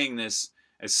in playing this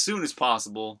as soon as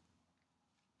possible.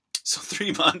 So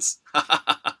 3 months.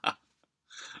 Oh,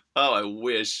 I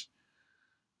wish.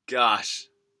 Gosh.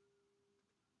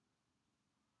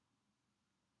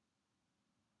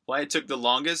 Why it took the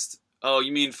longest? Oh,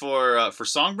 you mean for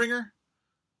Songbringer?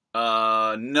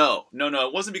 No.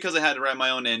 It wasn't because I had to write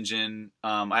my own engine.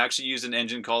 I actually used an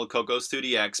engine called Cocos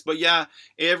 2DX. But yeah,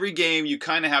 every game you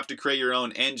kind of have to create your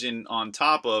own engine on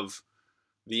top of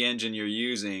the engine you're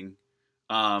using.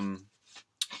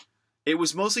 It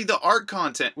was mostly the art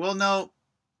content. Well, no,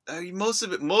 most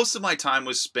of my time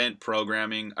was spent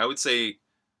programming. I would say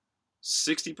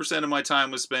 60% of my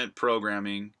time was spent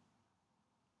programming.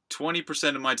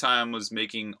 20% of my time was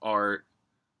making art.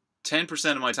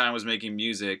 10% of my time was making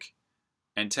music,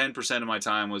 and 10% of my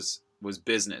time was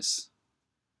business.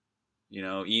 You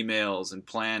know, emails and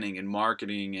planning and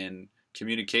marketing and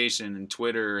communication and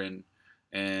Twitter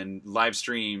and live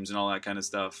streams and all that kind of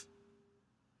stuff.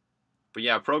 But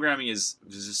yeah, programming is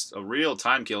just a real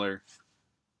time killer.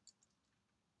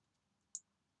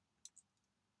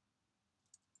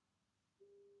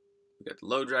 We got the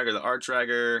low dragger, the art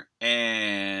dragger,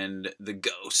 and the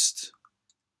ghost.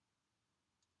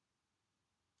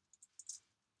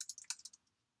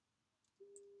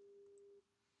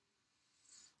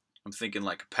 I'm thinking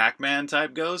like a Pac-Man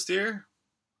type ghost here.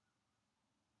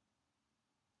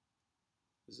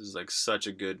 This is like such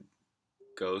a good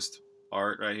ghost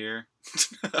art right here.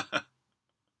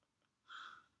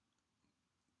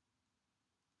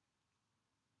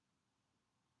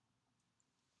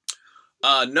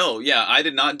 No, yeah, I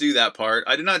did not do that part.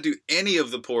 I did not do any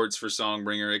of the ports for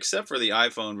Songbringer except for the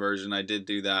iPhone version. I did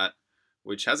do that,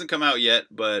 which hasn't come out yet,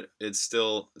 but it's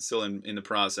still in the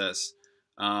process.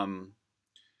 So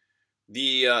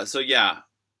yeah,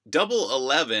 Double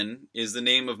 11 is the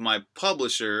name of my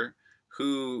publisher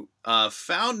who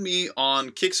found me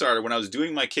on Kickstarter. When I was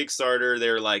doing my Kickstarter, they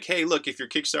were like, hey, look, if your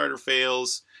Kickstarter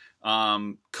fails,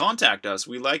 contact us.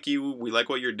 We like you. We like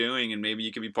what you're doing, and maybe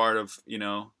you can be part of, you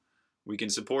know, we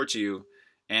can support you.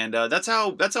 And that's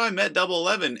how I met Double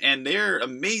 11, and they're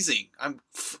amazing.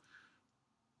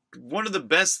 One of the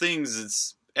best things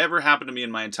that's ever happened to me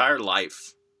in my entire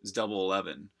life is Double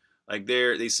 11. Like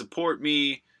they support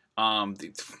me.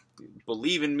 They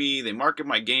believe in me. They market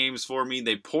my games for me.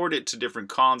 They port it to different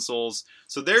consoles.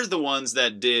 So they're the ones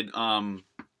that did.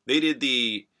 They did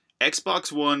the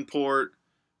Xbox One port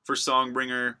for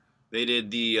Songbringer. They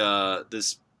did the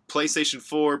this PlayStation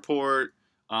 4 port,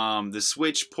 the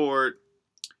Switch port,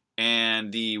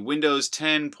 and the Windows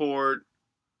 10 port,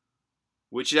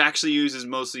 which actually uses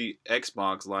mostly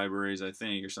Xbox libraries, I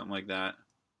think, or something like that.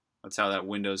 That's how that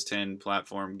Windows 10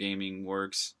 platform gaming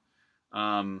works.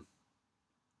 But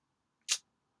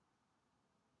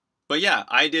yeah,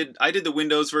 I did the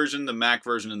Windows version, the Mac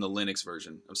version, and the Linux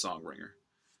version of Songbringer,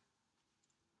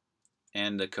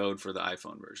 and the code for the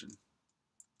iPhone version.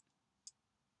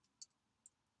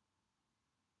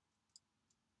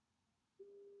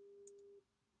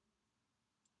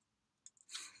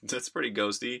 That's pretty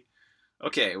ghosty.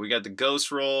 Okay, we got the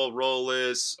ghost roll, roll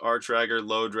list, art dragger,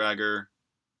 low dragger.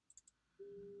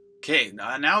 Okay,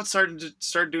 now it's starting to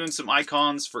start doing some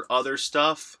icons for other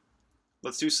stuff.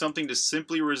 Let's do something to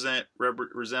simply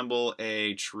resemble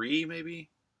a tree, maybe?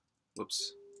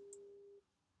 Whoops.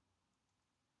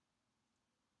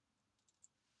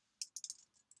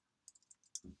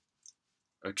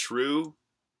 A true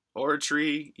or a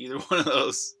tree, either one of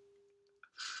those.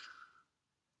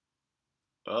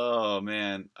 Oh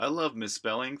man, I love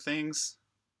misspelling things.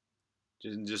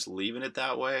 Just leaving it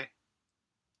that way.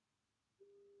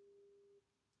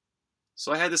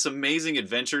 So I had this amazing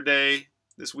adventure day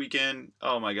this weekend.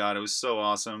 Oh my god, it was so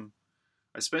awesome.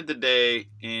 I spent the day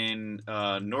in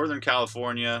Northern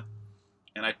California,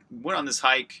 and I went on this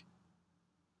hike.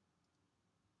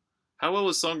 How well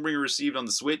was Songbringer received on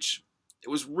the Switch? It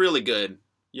was really good.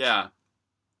 Yeah,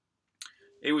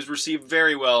 it was received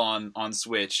very well on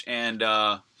Switch, and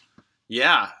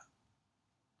yeah,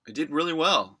 it did really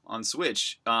well on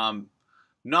Switch.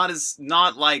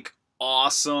 Not like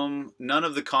awesome. None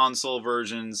of the console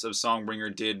versions of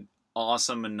Songbringer did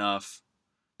awesome enough.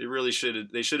 They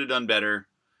should have done better.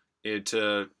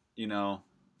 You know,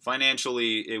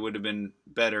 financially it would have been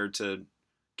better to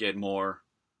get more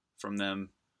from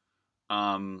them.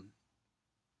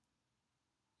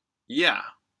 Yeah.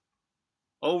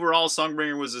 Overall,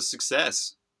 Songbringer was a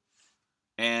success,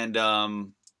 and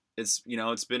it's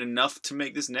been enough to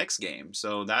make this next game.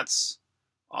 So that's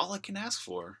all I can ask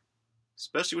for,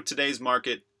 especially with today's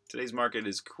market. Today's market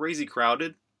is crazy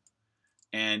crowded,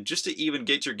 and just to even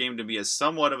get your game to be a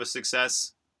somewhat of a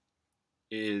success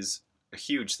is a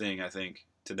huge thing, I think,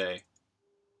 today.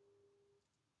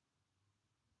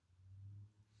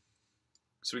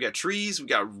 So we got trees, we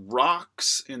got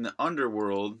rocks in the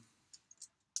underworld.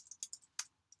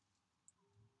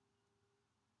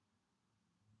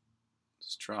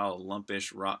 Let's try a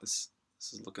lumpish rock. This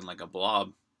is looking like a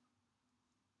blob.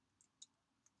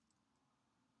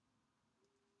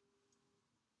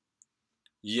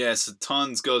 Yes,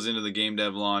 tons goes into the game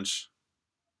dev launch.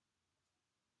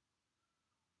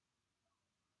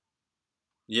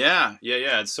 Yeah,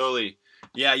 it's totally.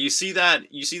 Yeah, you see that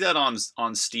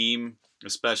on Steam.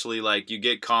 Especially like you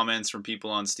get comments from people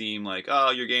on Steam like,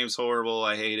 "Oh, your game's horrible.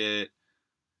 I hate it."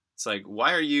 It's like,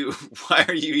 why are you why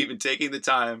are you even taking the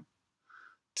time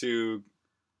to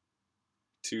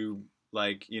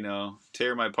like,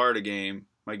 tear my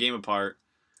game apart?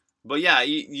 But yeah,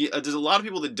 there's a lot of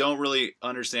people that don't really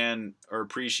understand or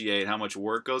appreciate how much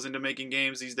work goes into making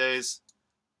games these days.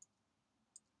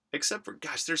 Except for,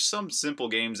 gosh, there's some simple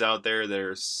games out there that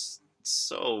are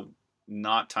so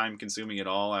not time consuming at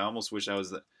all. I almost wish I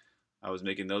was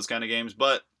making those kind of games,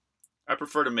 but I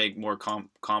prefer to make more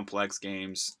complex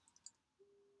games.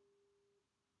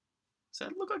 Does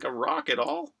that look like a rock at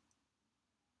all?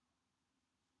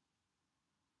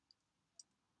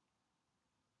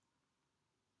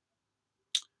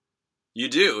 You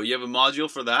do. You have a module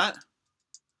for that?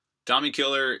 Tommy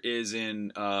Killer is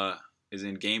in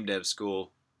game dev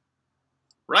school.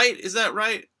 Right? Is that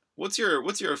right? What's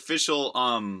your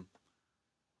official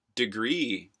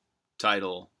degree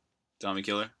title, Tommy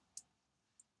Killer?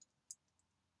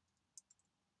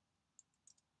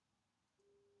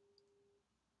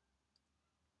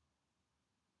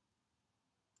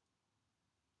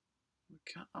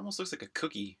 Almost looks like a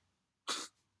cookie.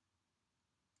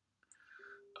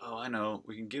 Oh, I know.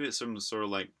 We can give it some sort of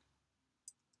like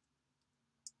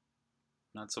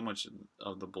not so much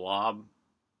of the blob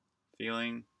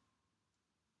feeling.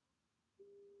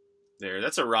 There,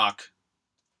 that's a rock.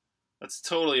 That's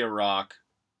totally a rock.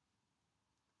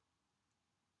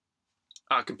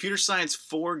 Computer Science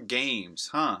 4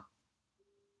 games, huh?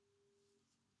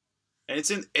 And it's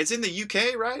in the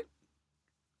UK, right?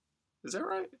 Is that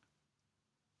right?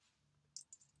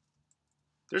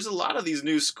 There's a lot of these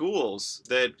new schools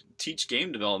that teach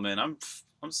game development. I'm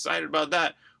excited about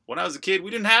that. When I was a kid, we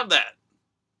didn't have that.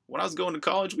 When I was going to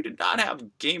college, we did not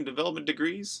have game development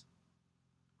degrees.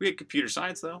 We had computer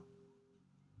science though.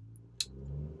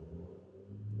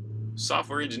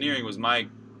 Software engineering was my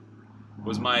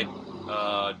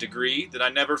degree that I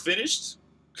never finished.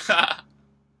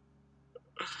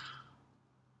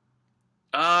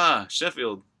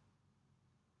 Sheffield.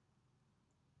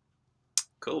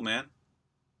 Cool, man.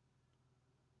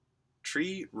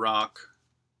 Tree, rock.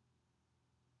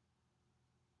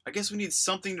 I guess we need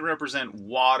something to represent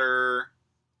water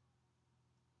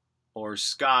or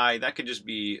sky. That could just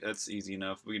be, that's easy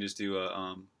enough. We could just do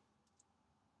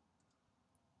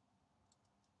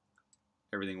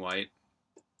everything white.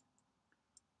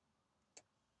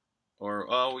 Or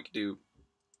oh, we could do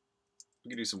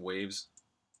some waves.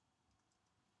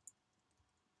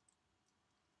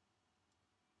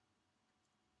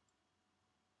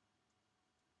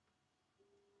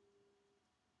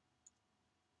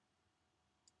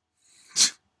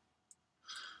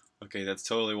 Okay, that's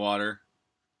totally water.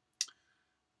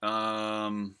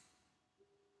 Um,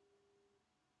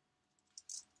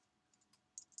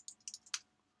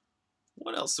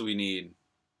 what else do we need?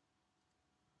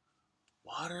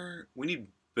 Water. We need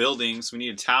buildings. We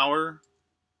need a tower.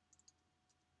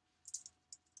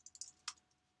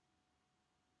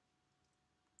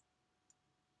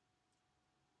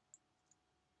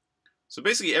 So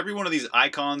basically, every one of these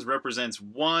icons represents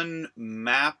one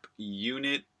map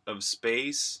unit of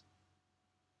space.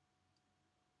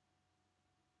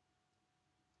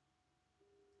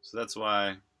 So that's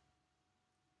why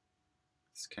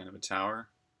it's kind of a tower.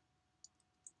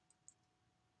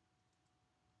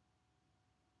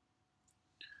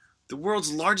 The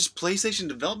world's largest PlayStation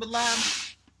development lab?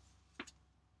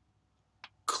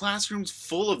 Classrooms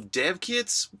full of dev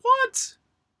kits? What?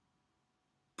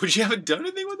 But you haven't done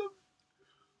anything with them?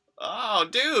 Oh,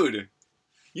 dude.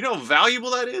 You know how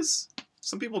valuable that is?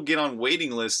 Some people get on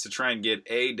waiting lists to try and get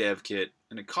a dev kit,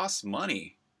 and it costs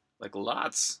money. Like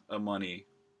lots of money.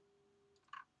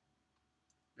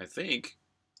 I think.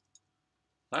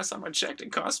 Last time I checked,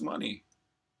 it cost money.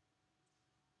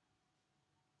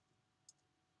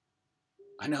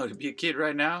 I know, to be a kid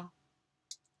right now,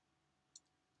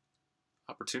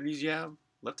 opportunities you have,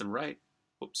 left and right.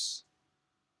 Whoops.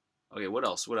 Okay, what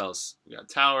else? What else? We got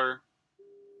tower.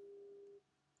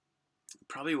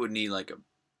 Probably would need like a...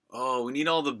 Oh, we need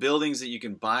all the buildings that you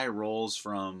can buy rolls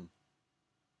from.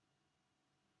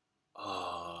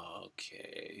 Oh,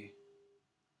 okay.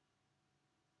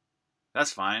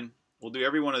 That's fine. We'll do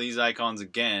every one of these icons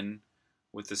again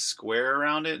with the square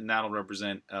around it, and that'll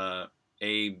represent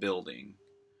a building.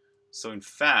 So in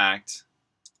fact,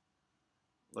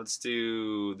 let's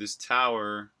do this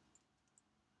tower.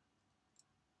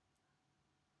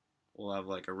 We'll have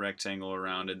like a rectangle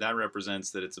around it. That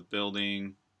represents that it's a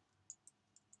building.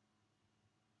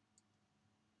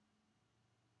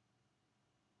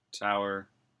 Tower.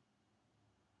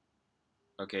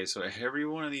 Okay, so every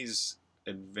one of these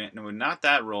no, not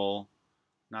that roll.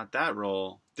 Not that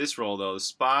role. This role, though.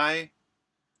 Spy,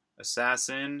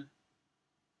 assassin,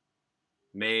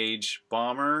 mage,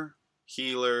 bomber,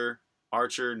 healer,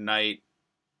 archer, knight.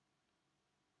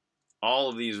 All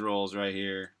of these roles right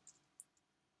here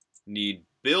need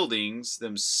buildings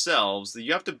themselves.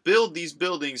 You have to build these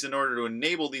buildings in order to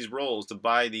enable these roles to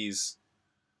buy these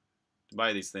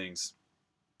things.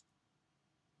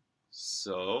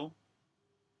 So,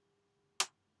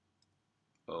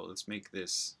 let's make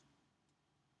this.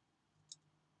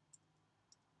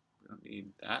 We don't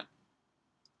need that.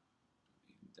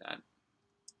 That.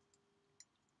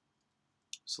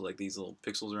 Select these little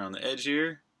pixels around the edge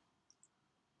here.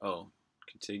 Oh,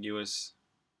 contiguous.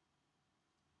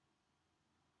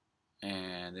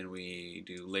 And then we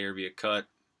do layer via cut.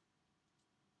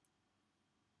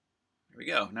 There we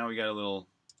go. Now we got a little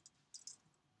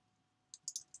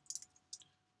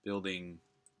building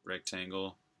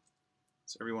rectangle.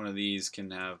 So every one of these can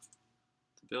have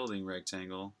the building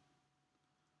rectangle.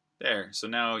 There. So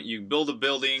now you build a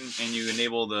building and you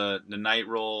enable the knight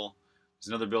roll. There's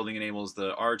another building enables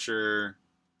the archer,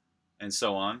 and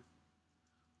so on.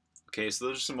 Okay, so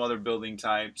those are some other building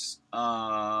types.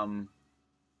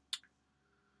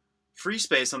 Free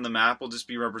space on the map will just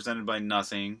be represented by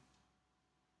nothing.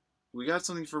 We got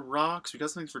something for rocks. We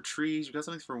got something for trees. We got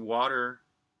something for water.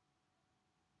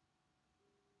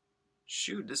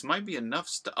 Shoot, this might be enough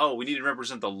stuff. Oh, we need to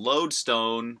represent the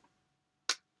lodestone.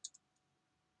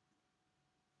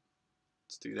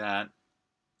 Let's do that.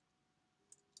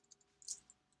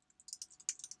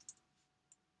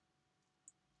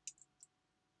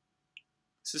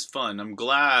 This is fun. I'm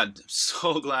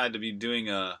so glad to be doing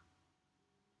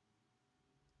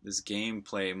this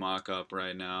gameplay mock-up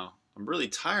right now. I'm really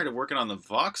tired of working on the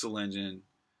voxel engine.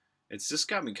 It's just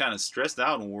got me kind of stressed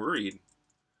out and worried.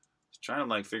 Just trying to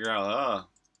like figure out,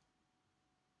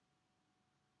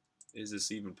 is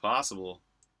this even possible?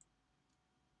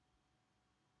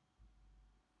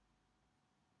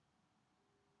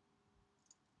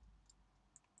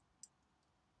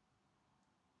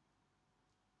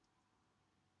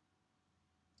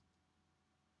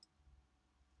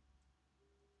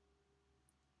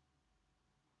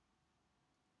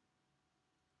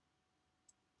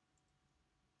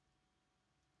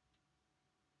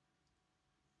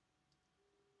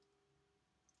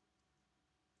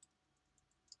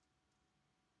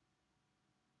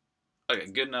 Okay,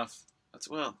 good enough. That's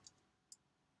well.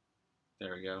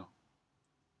 There we go.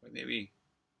 Wait, maybe.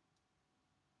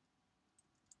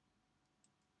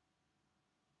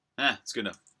 It's good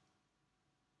enough.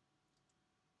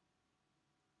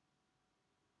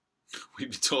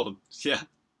 We've been told. Yeah.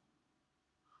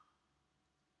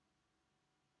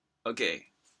 Okay.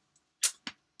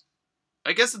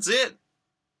 I guess that's it.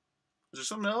 Is there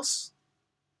something else?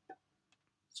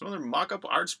 Some other mock-up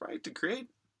art sprite to create?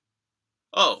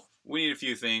 Oh, we need a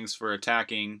few things for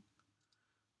attacking.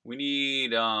 We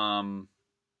need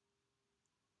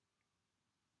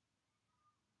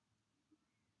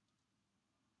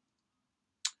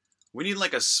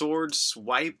like a sword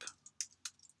swipe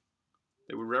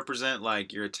that would represent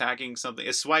like you're attacking something.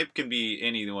 A swipe can be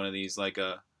any one of these, like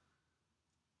the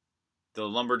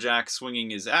lumberjack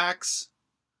swinging his axe,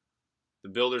 the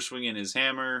builder swinging his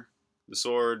hammer, the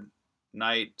sword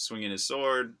knight swinging his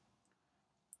sword.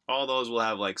 All those will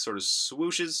have like sort of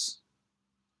swooshes.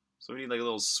 So we need like a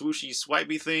little swooshy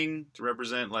swipey thing to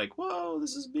represent like, whoa,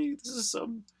 this is big. This is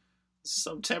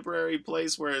some temporary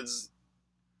place where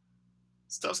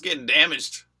stuff's getting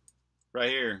damaged right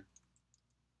here.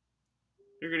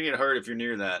 You're gonna get hurt if you're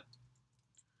near that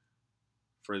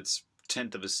for its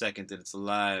 10th of a second that it's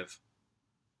alive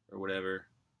or whatever.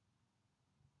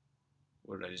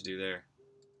 What did I just do there?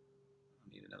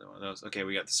 I need another one of those. Okay,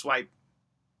 we got the swipe.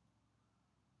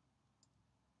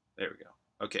 There we go.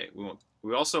 Okay,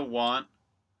 we also want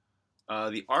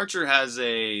the archer has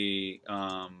a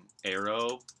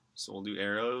arrow, so we'll do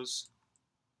arrows.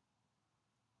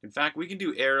 In fact, we can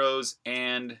do arrows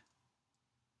and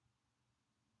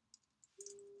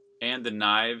the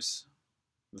knives,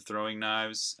 the throwing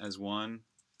knives as one.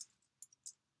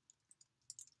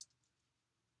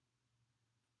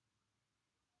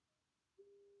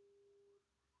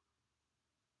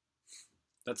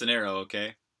 That's an arrow,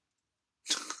 okay?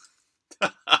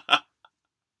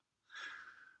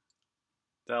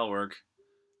 That'll work.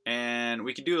 And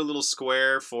we can do a little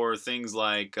square for things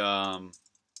like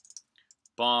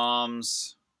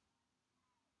bombs.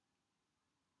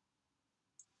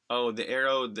 Oh, the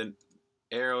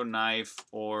arrow knife,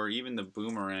 or even the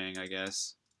boomerang, I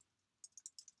guess.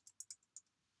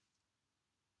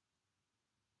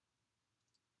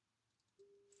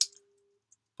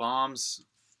 Bombs.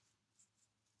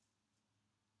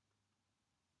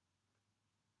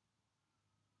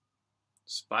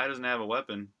 Spy doesn't have a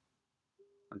weapon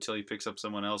until he picks up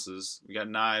someone else's. We got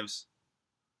knives.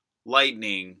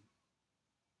 Lightning.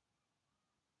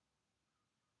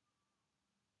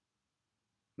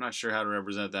 I'm not sure how to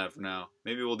represent that for now.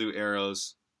 Maybe we'll do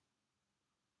arrows.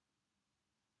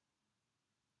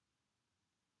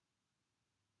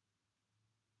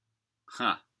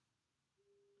 Huh.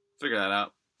 Figure that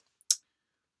out.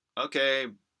 Okay.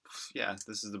 Yeah,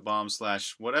 this is the bomb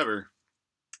slash whatever.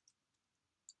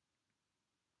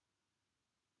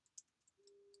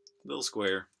 Little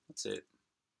square. That's it.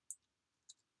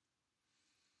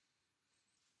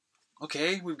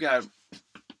 Okay, we've got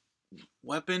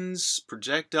weapons,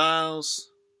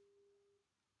 projectiles,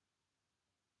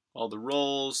 all the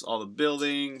rolls, all the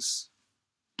buildings.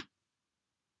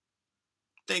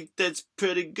 Think that's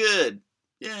pretty good.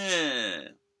 Yeah.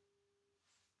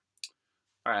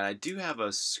 Alright, I do have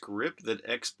a script that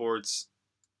exports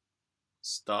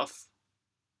stuff.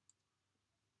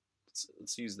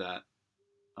 Let's use that.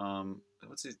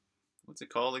 What's it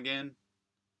called again?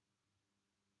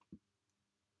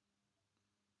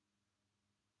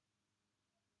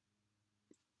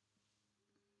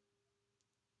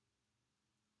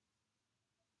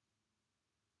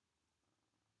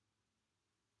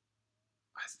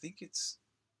 I think it's...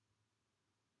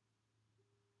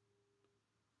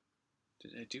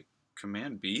 Did I do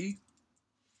Command B?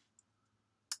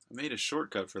 I made a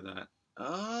shortcut for that.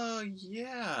 Oh,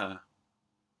 yeah.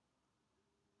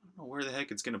 I don't know where the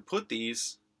heck it's going to put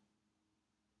these.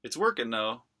 It's working,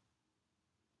 though.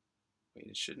 Wait,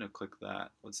 it shouldn't have clicked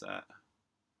that. What's that?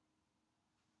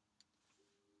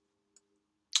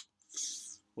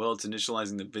 Well, it's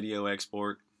initializing the video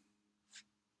export.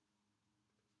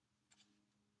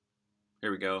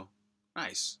 Here we go.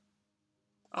 Nice.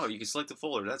 Oh, you can select the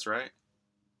folder. That's right.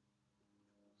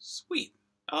 Sweet.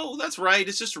 Oh, that's right.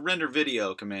 It's just a render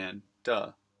video command.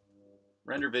 Duh.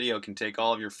 Render video can take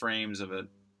all of your frames of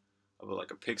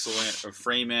like a pixel or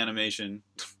frame animation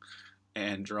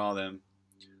and draw them.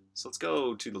 So let's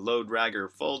go to the load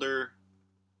dragger folder.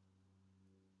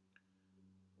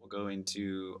 We'll go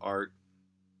into art,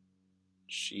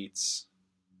 sheets,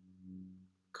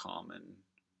 common.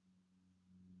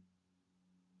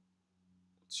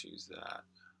 Choose that.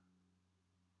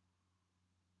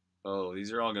 Oh,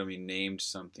 these are all going to be named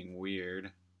something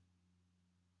weird.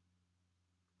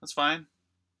 That's fine.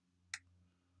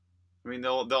 I mean,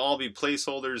 they'll all be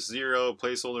placeholders 0,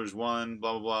 placeholders 1,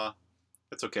 blah, blah, blah.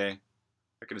 That's okay.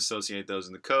 I can associate those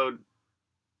in the code.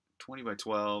 20 by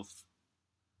 12.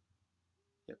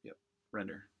 Yep.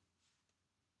 Render.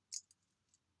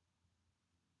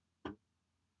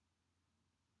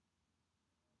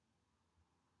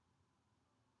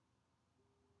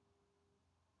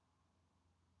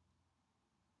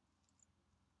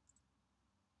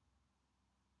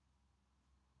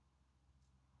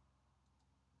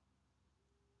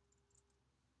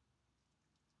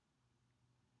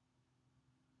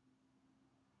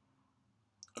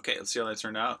 Okay, let's see how that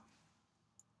turned out.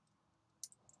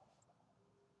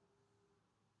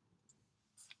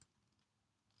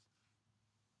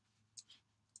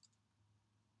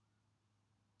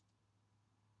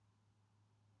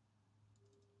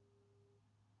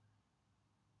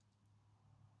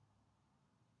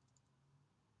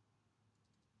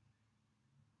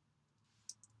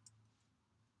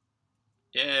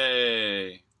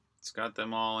 Yay! It's got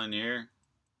them all in here.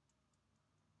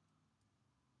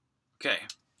 Okay.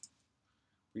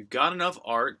 We've got enough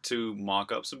art to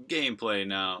mock up some gameplay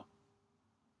now.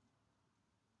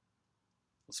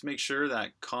 Let's make sure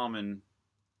that common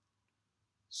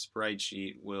sprite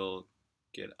sheet will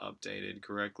get updated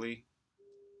correctly.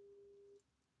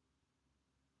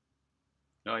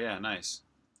 Oh yeah, nice.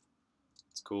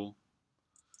 That's cool.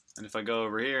 And if I go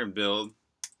over here and build,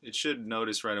 it should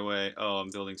notice right away, oh, I'm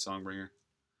building Songbringer.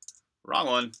 Wrong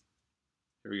one.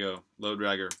 Here we go. Load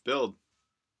dragger. Build.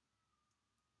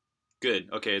 Good.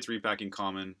 Okay, it's repacking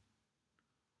common.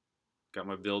 Got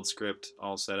my build script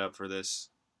all set up for this.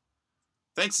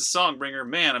 Thanks to Songbringer,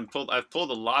 man, I've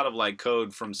pulled a lot of like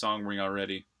code from Songbringer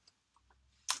already.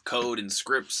 Code and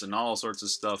scripts and all sorts of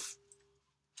stuff.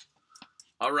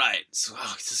 All right, so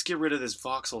let's get rid of this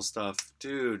voxel stuff,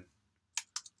 dude.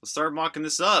 Let's start mocking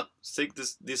this up. Let's take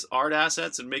this art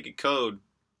assets and make it code.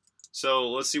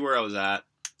 So let's see where I was at.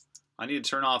 I need to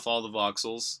turn off all the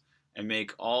voxels and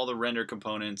make all the render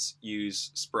components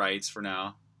use sprites for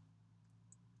now.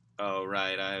 Oh,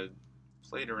 right, I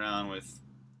played around with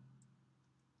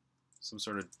some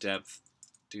sort of depth.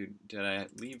 Dude, did I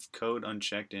leave code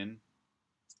unchecked in?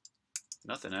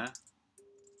 Nothing, huh?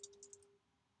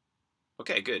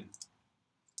 Okay, good.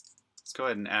 Let's go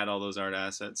ahead and add all those art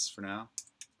assets for now.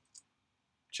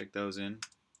 Check those in.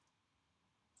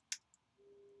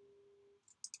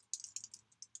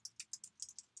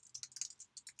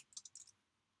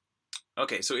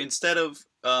 Okay, so instead of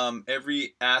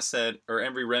every asset or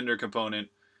every render component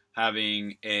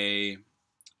having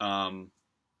um,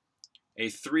 a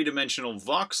three-dimensional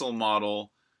voxel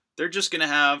model, they're just going to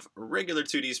have regular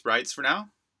 2D sprites for now.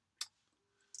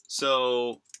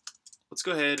 So let's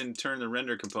go ahead and turn the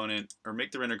render component, or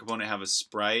make the render component have a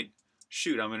sprite.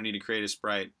 Shoot, I'm going to need to create a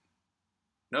sprite.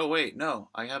 No, wait, no.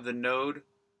 I have the node.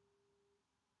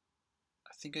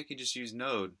 I think I can just use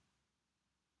node.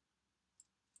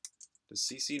 Does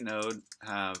CC node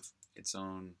have its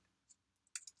own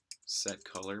set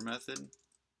color method?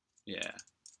 Yeah,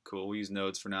 cool. We'll use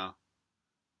nodes for now.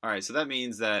 All right, so that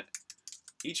means that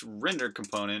each render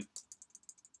component,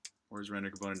 where's render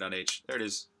component.h? There it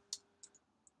is.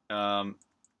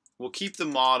 We'll keep the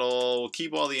model, we'll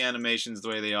keep all the animations the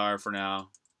way they are for now.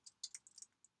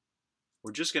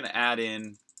 We're just going to add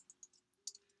in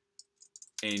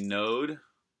a node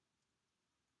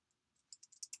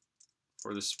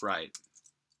for the sprite.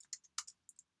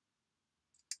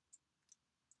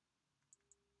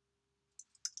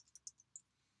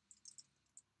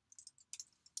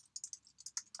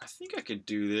 I think I could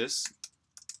do this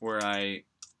where I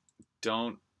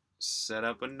don't set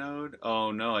up a node.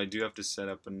 Oh no, I do have to set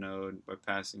up a node by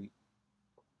passing.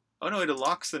 Oh no, it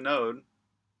locks the node.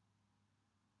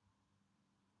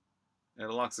 It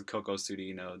locks the Cocos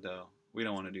 2D node though. We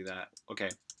don't want to do that. Okay,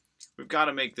 we've got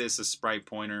to make this a sprite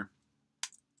pointer.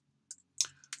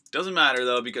 Doesn't matter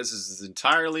though because this is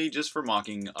entirely just for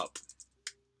mocking up.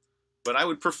 But I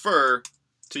would prefer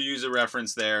to use a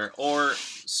reference there or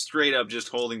straight up just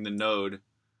holding the node.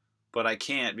 But I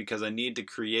can't because I need to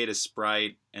create a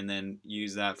sprite and then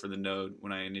use that for the node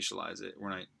when I initialize it,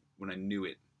 when I new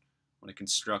it, when I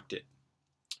construct it.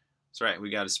 So right, we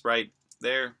got a sprite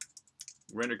there,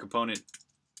 render component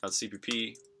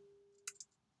 .cpp.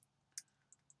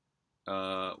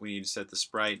 We need to set the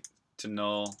sprite to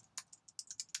null.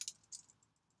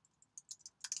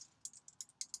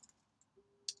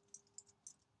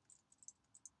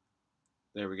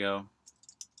 There we go.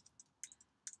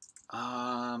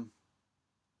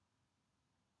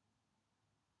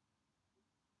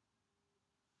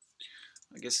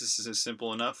 I guess this is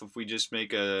simple enough if we just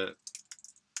make an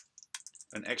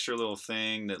extra little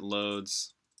thing that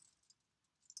loads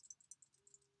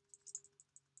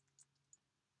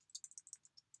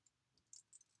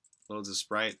a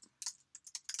sprite.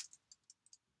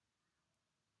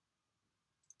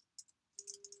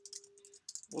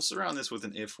 We'll surround this with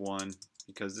an if1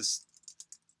 because this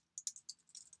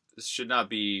should not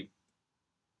be,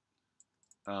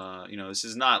 this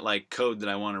is not like code that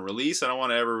I want to release. I don't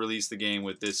want to ever release the game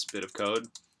with this bit of code.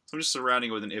 So I'm just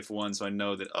surrounding it with an if1 so I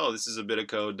know that, oh, this is a bit of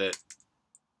code that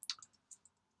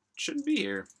shouldn't be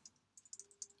here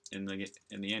in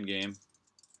the end game.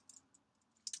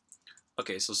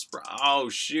 Okay, so oh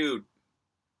shoot.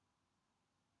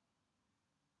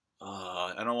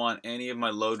 I don't want any of my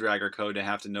low dragger code to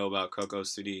have to know about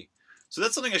Cocos 2D. So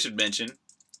that's something I should mention.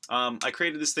 I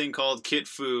created this thing called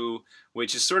KitFoo,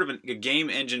 which is sort of a game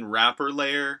engine wrapper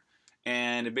layer,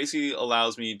 and it basically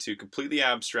allows me to completely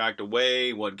abstract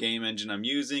away what game engine I'm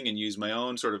using and use my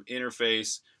own sort of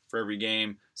interface for every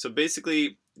game. So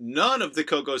basically, none of the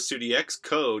Cocos 2DX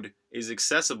code is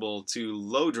accessible to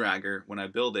low dragger when I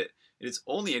build it. It is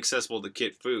only accessible to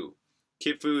KitFoo.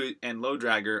 KitFoo and low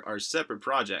dragger are separate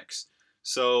projects.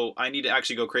 So I need to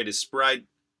actually go create a sprite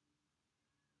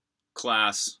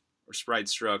class or sprite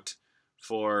struct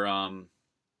for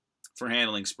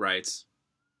handling sprites.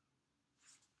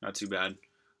 Not too bad.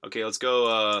 Okay, let's go.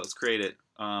 Let's create it.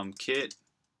 Kit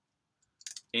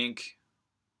inc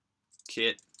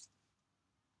kit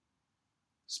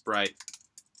sprite.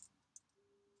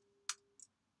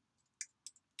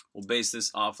 We'll base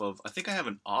this off of. I think I have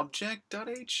an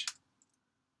object.h.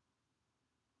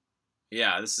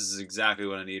 Yeah, this is exactly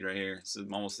what I need right here. This is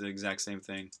almost the exact same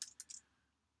thing.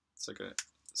 It's like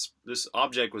this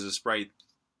object was a sprite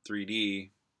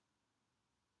 3D.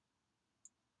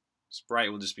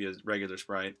 Sprite will just be a regular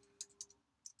sprite.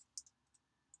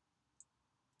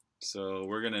 So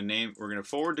we're gonna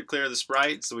forward declare the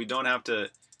sprite so we don't have to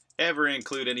ever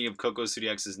include any of Cocos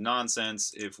 2DX's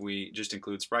nonsense if we just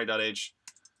include sprite.h.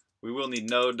 We will need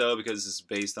node though because this is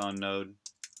based on node.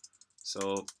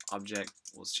 So object,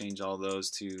 let's change all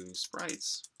those to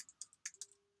sprites.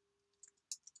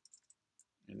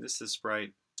 And this is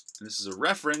sprite. And this is a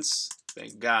reference.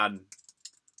 Thank God.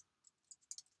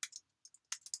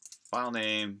 File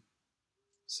name.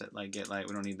 Set light, get light.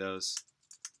 We don't need those.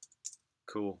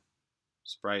 Cool.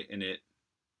 Sprite init.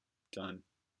 Done.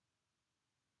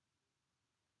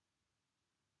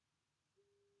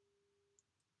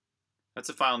 That's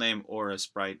a file name or a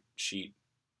sprite sheet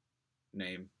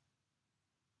name.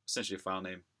 essentially a file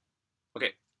name.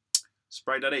 Okay,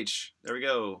 sprite.h. There we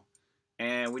go.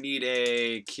 And we need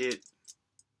a kit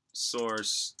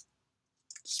source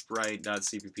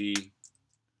sprite.cpp,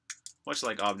 much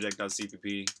like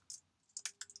object.cpp.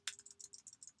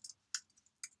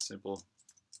 Simple.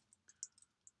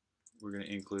 We're going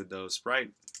to include those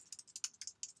sprite,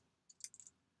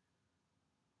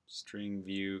 string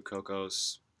view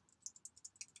cocos,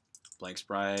 blank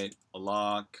sprite, a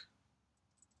lock.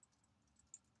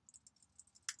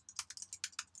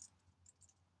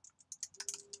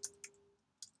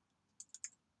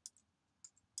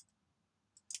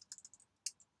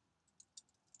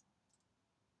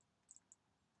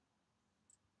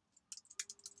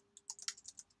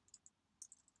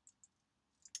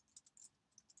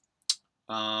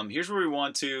 Here's where we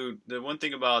want to, the one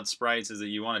thing about sprites is that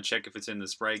you want to check if it's in the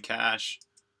sprite cache,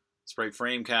 sprite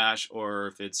frame cache, or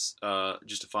if it's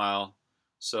just a file.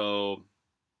 So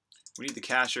we need the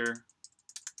cacher.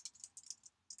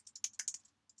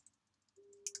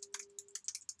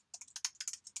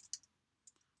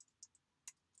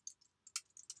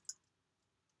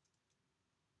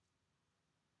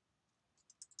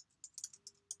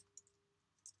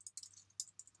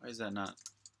 Why is that not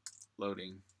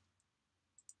loading?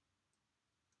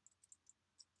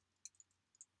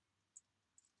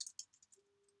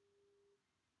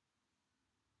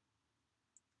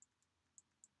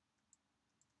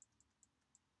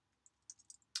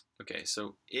 Okay,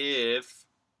 so if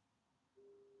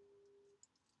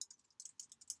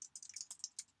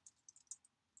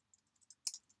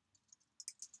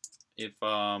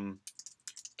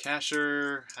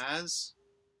cacher has,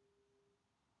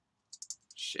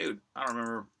 shoot, I don't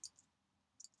remember.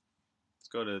 Let's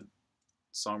go to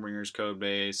Songbringer's code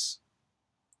base.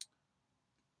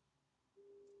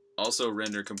 Also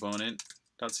render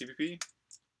component.cpp.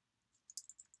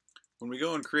 When we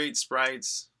go and create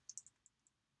sprites,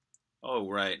 oh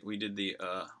right, we did the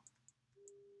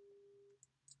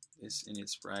this init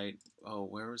sprite. Oh,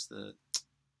 where was the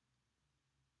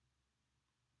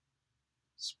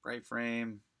sprite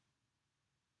frame?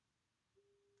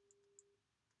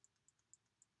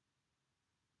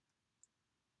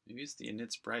 Maybe it's the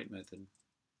init sprite method.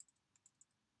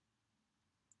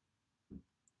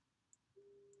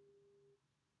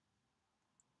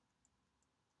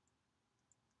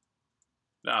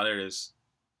 Ah, there it is.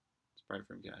 Sprite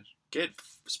frame cache. Get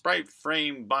sprite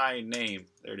frame by name.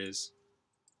 There it is.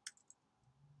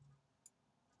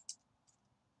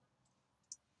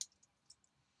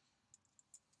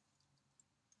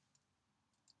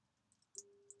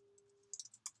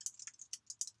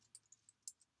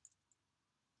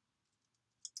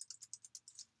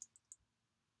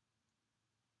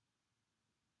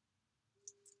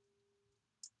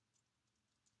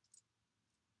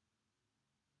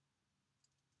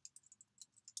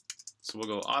 So we'll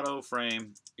go auto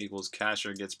frame equals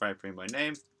cacher get sprite frame by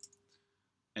name.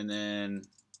 And then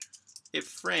if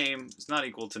frame is not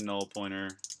equal to null pointer,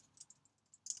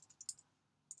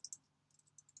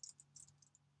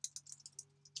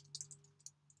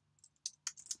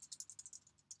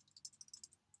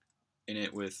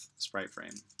 init with sprite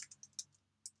frame.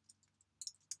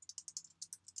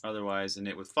 Otherwise,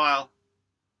 init with file.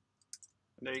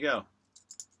 And there you go.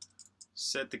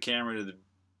 Set the camera to the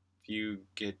view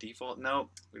get default.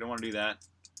 Nope, we don't want to do that.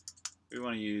 We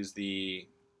want to use the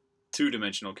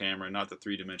two-dimensional camera, not the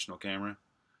three-dimensional camera.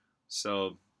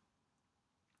 So,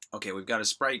 okay, we've got a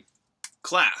sprite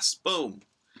class. Boom.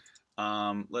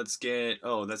 Let's get,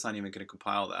 oh, that's not even going to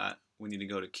compile that. We need to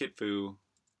go to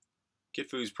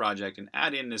Kitfu's project, and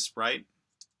add in this sprite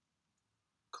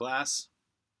class.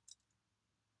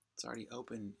 It's already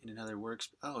open in another works.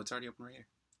 Oh, it's already open right here.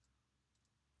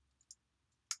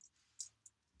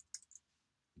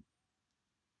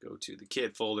 Go to the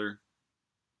kit folder.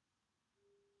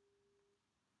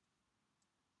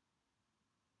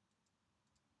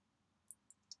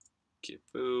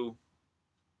 Kitfu.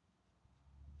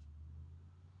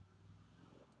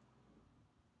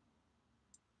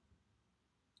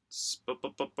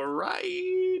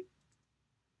 Right.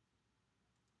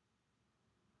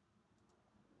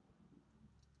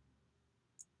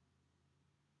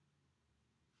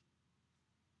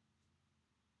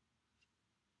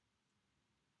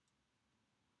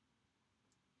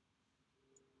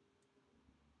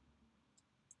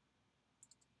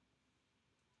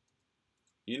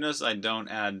 You notice I don't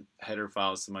add header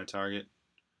files to my target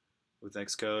with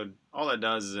Xcode. All that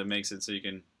does is it makes it so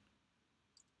you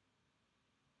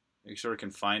sort of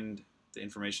can find the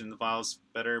information in the files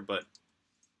better, but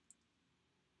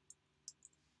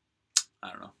I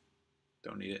don't know.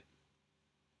 Don't need it.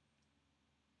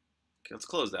 Okay, let's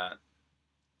close that.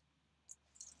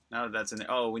 now that that's in there,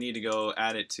 oh, we need to go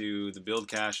add it to the build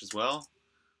cache as well.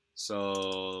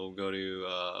 So go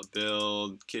to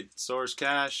build kit source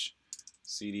cache,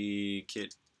 cd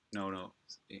kit, no,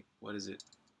 what is it?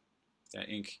 Yeah,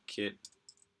 inc kit.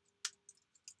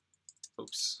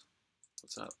 Oops,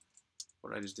 what's up?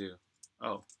 What did I just do?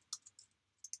 Oh,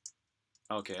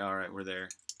 okay, all right, we're there.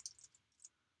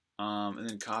 And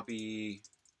then copy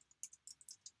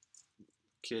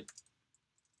kit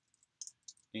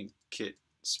inc kit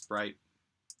sprite.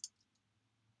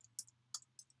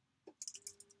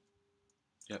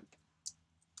 Yep.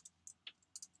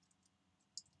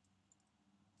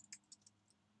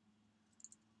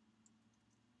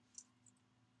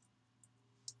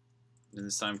 And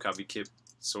this time copy kit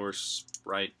source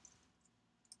sprite.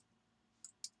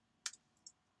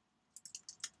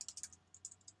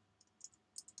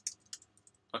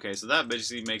 Okay, so that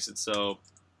basically makes it so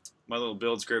my little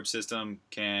build script system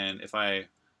can, if I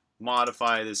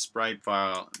modify this sprite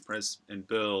file, press and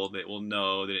build, it will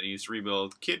know that it needs to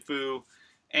rebuild kitfoo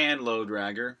and load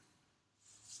dragger.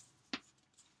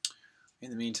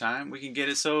 In the meantime, we can get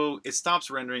it so it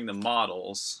stops rendering the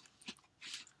models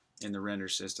in the render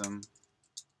system.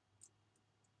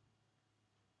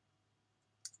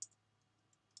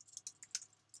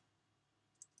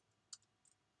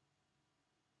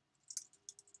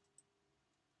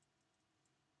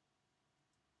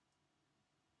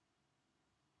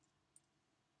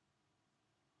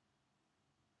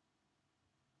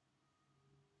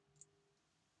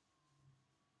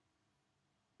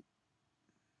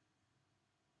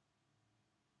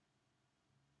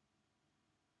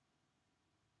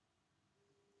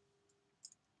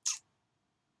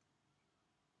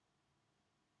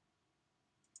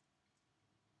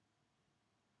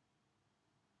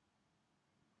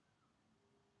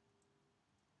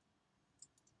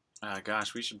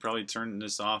 Gosh, we should probably turn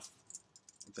this off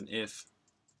with an if.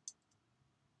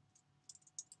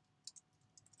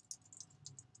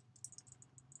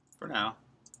 For now.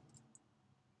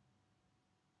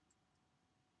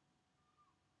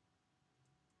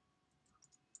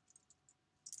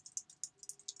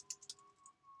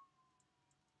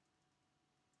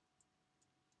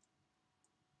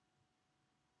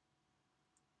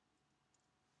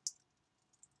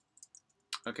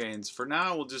 Okay, and for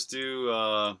now we'll just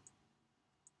do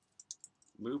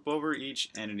loop over each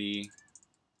entity.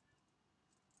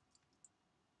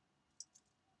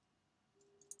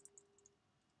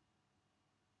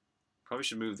 Probably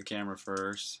should move the camera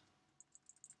first.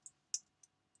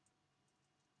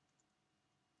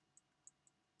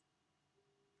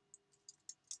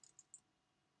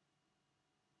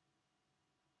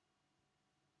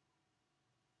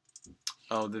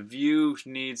 Oh, the view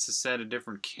needs to set a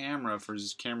different camera for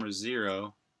camera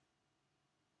 0.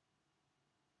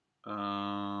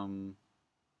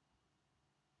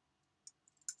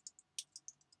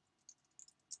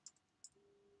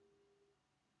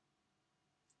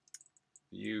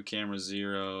 View camera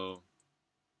 0.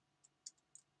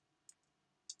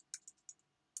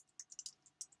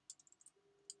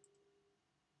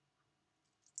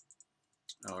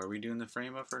 Oh, are we doing the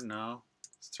frame buffer? No.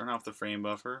 Let's turn off the frame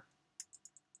buffer.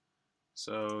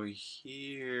 So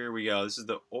here we go. This is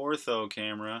the ortho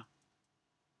camera.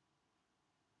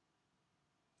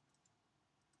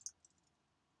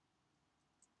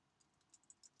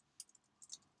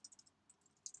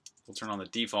 We'll turn on the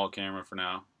default camera for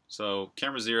now. So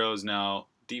camera 0 is now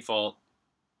default,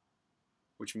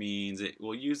 which means it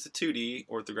will use the 2D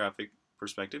orthographic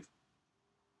perspective.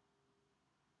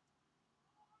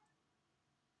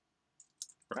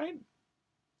 Right?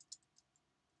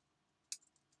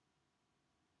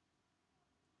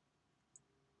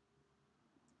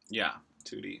 Yeah,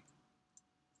 2D.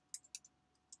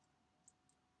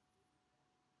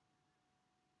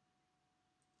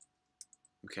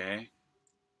 Okay.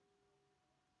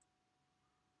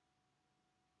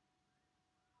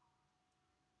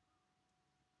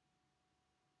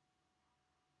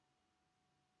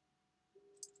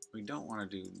 We don't want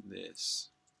to do this.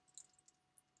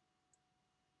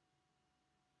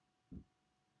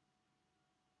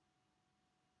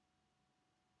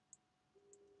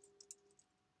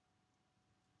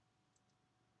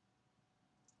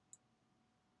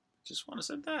 Just want to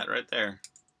set that right there.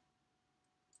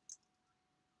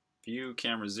 View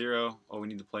camera 0. Oh, we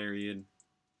need the player ID.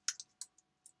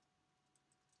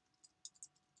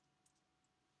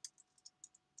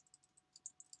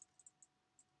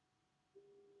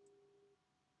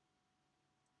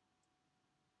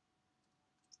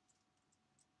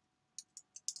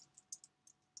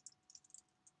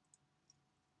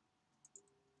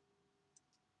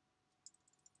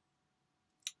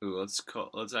 Ooh,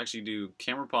 let's actually do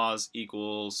camera pause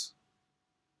equals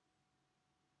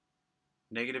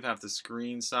negative half the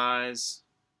screen size.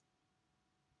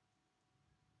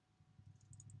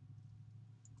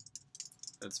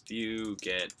 Let's view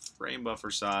get frame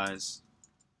buffer size,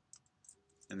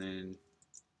 and then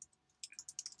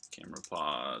camera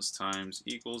pause times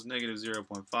equals negative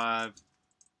 0.5,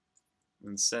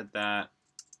 and set that.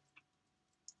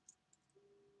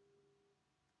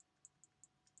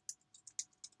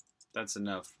 That's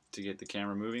enough to get the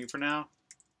camera moving for now.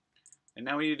 And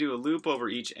now we need to do a loop over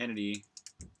each entity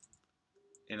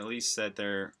and at least set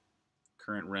their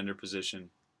current render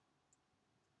position.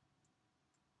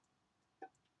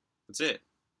 That's it.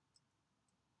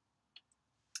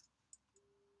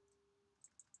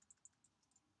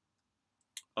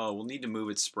 Oh, we'll need to move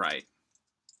its sprite.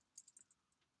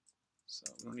 So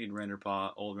we don't need render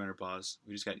pause, old render pause.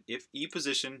 We just got if e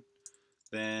position,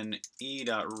 then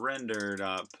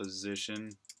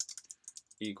e.render.position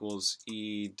equals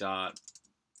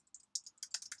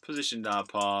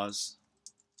e.position.pause.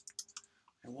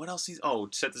 And what else? Oh,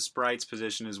 set the sprite's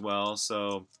position as well.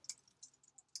 So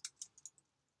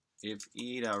if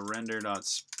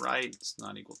e.render.sprite is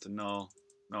not equal to null,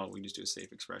 no, we just do a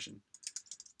safe expression.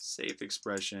 Safe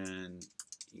expression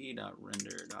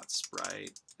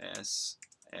e.render.sprite s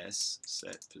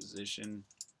set position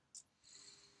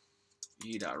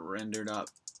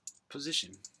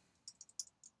e.render.position.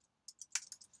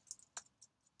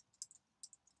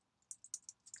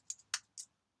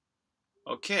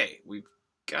 Okay, we've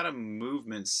got a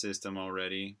movement system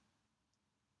already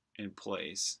in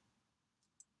place.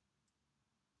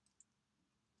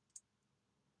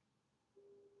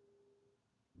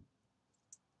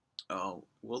 Oh,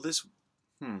 will this...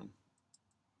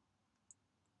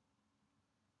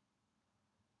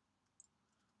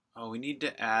 Oh, we need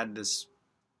to add this.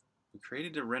 We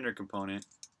created a render component.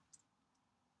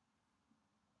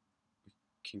 We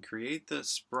can create the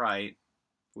sprite.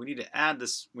 We need to add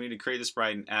this. We need to create the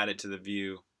sprite and add it to the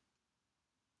view.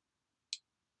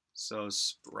 So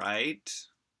sprite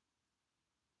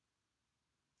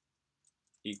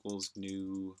equals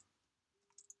new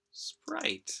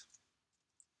sprite.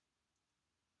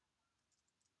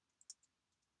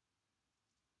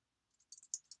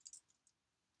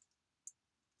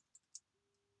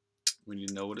 We need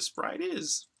to know what a sprite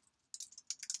is.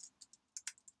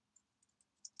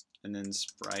 And then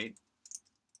sprite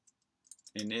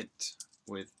init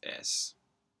with s.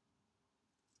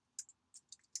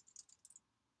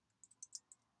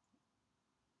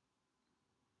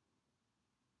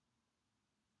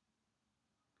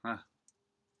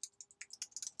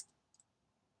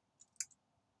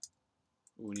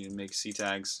 We need to make C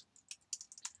tags.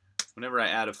 Whenever I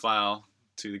add a file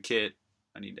to the kit,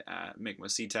 I need to make my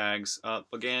C tags up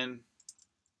again.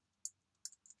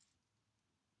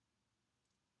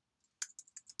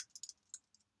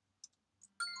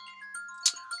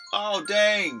 Oh,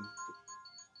 dang!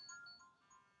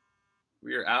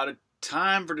 We are out of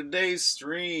time for today's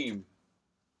stream.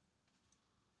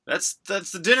 That's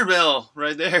the dinner bell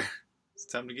right there. It's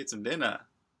time to get some dinner.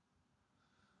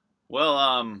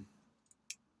 Well,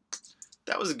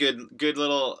 that was a good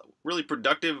little, really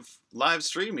productive live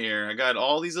stream here. I got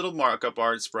all these little markup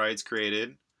art sprites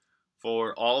created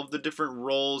for all of the different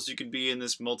roles you could be in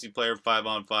this multiplayer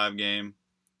 5-on-5 game.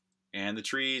 And the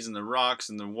trees and the rocks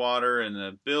and the water and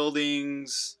the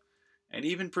buildings and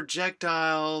even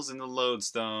projectiles and the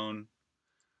lodestone.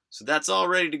 So that's all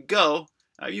ready to go.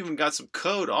 I've even got some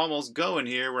code almost going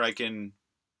here where I can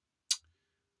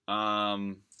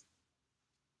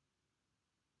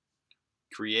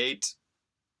create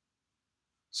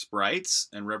sprites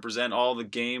and represent all the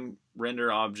game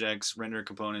render objects, render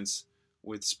components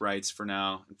with sprites for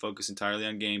now and focus entirely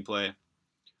on gameplay.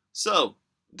 So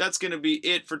that's going to be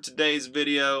it for today's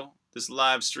video. This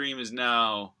live stream is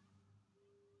now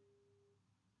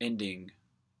ending.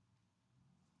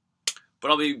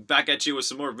 But I'll be back at you with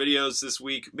some more videos this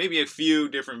week. Maybe a few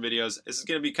different videos. This is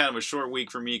going to be kind of a short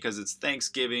week for me because it's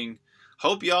Thanksgiving.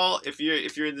 Hope y'all, if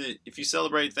you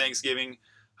celebrate Thanksgiving,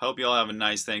 hope y'all have a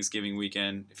nice Thanksgiving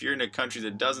weekend. If you're in a country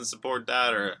that doesn't support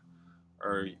that or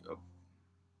a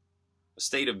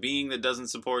state of being that doesn't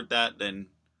support that, then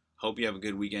hope you have a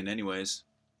good weekend anyways.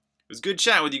 It was good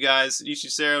chatting with you guys.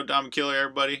 Ishicero, Dom Killer,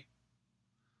 everybody.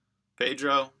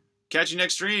 Pedro. Catch you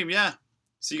next stream, yeah.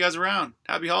 See you guys around.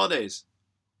 Happy holidays.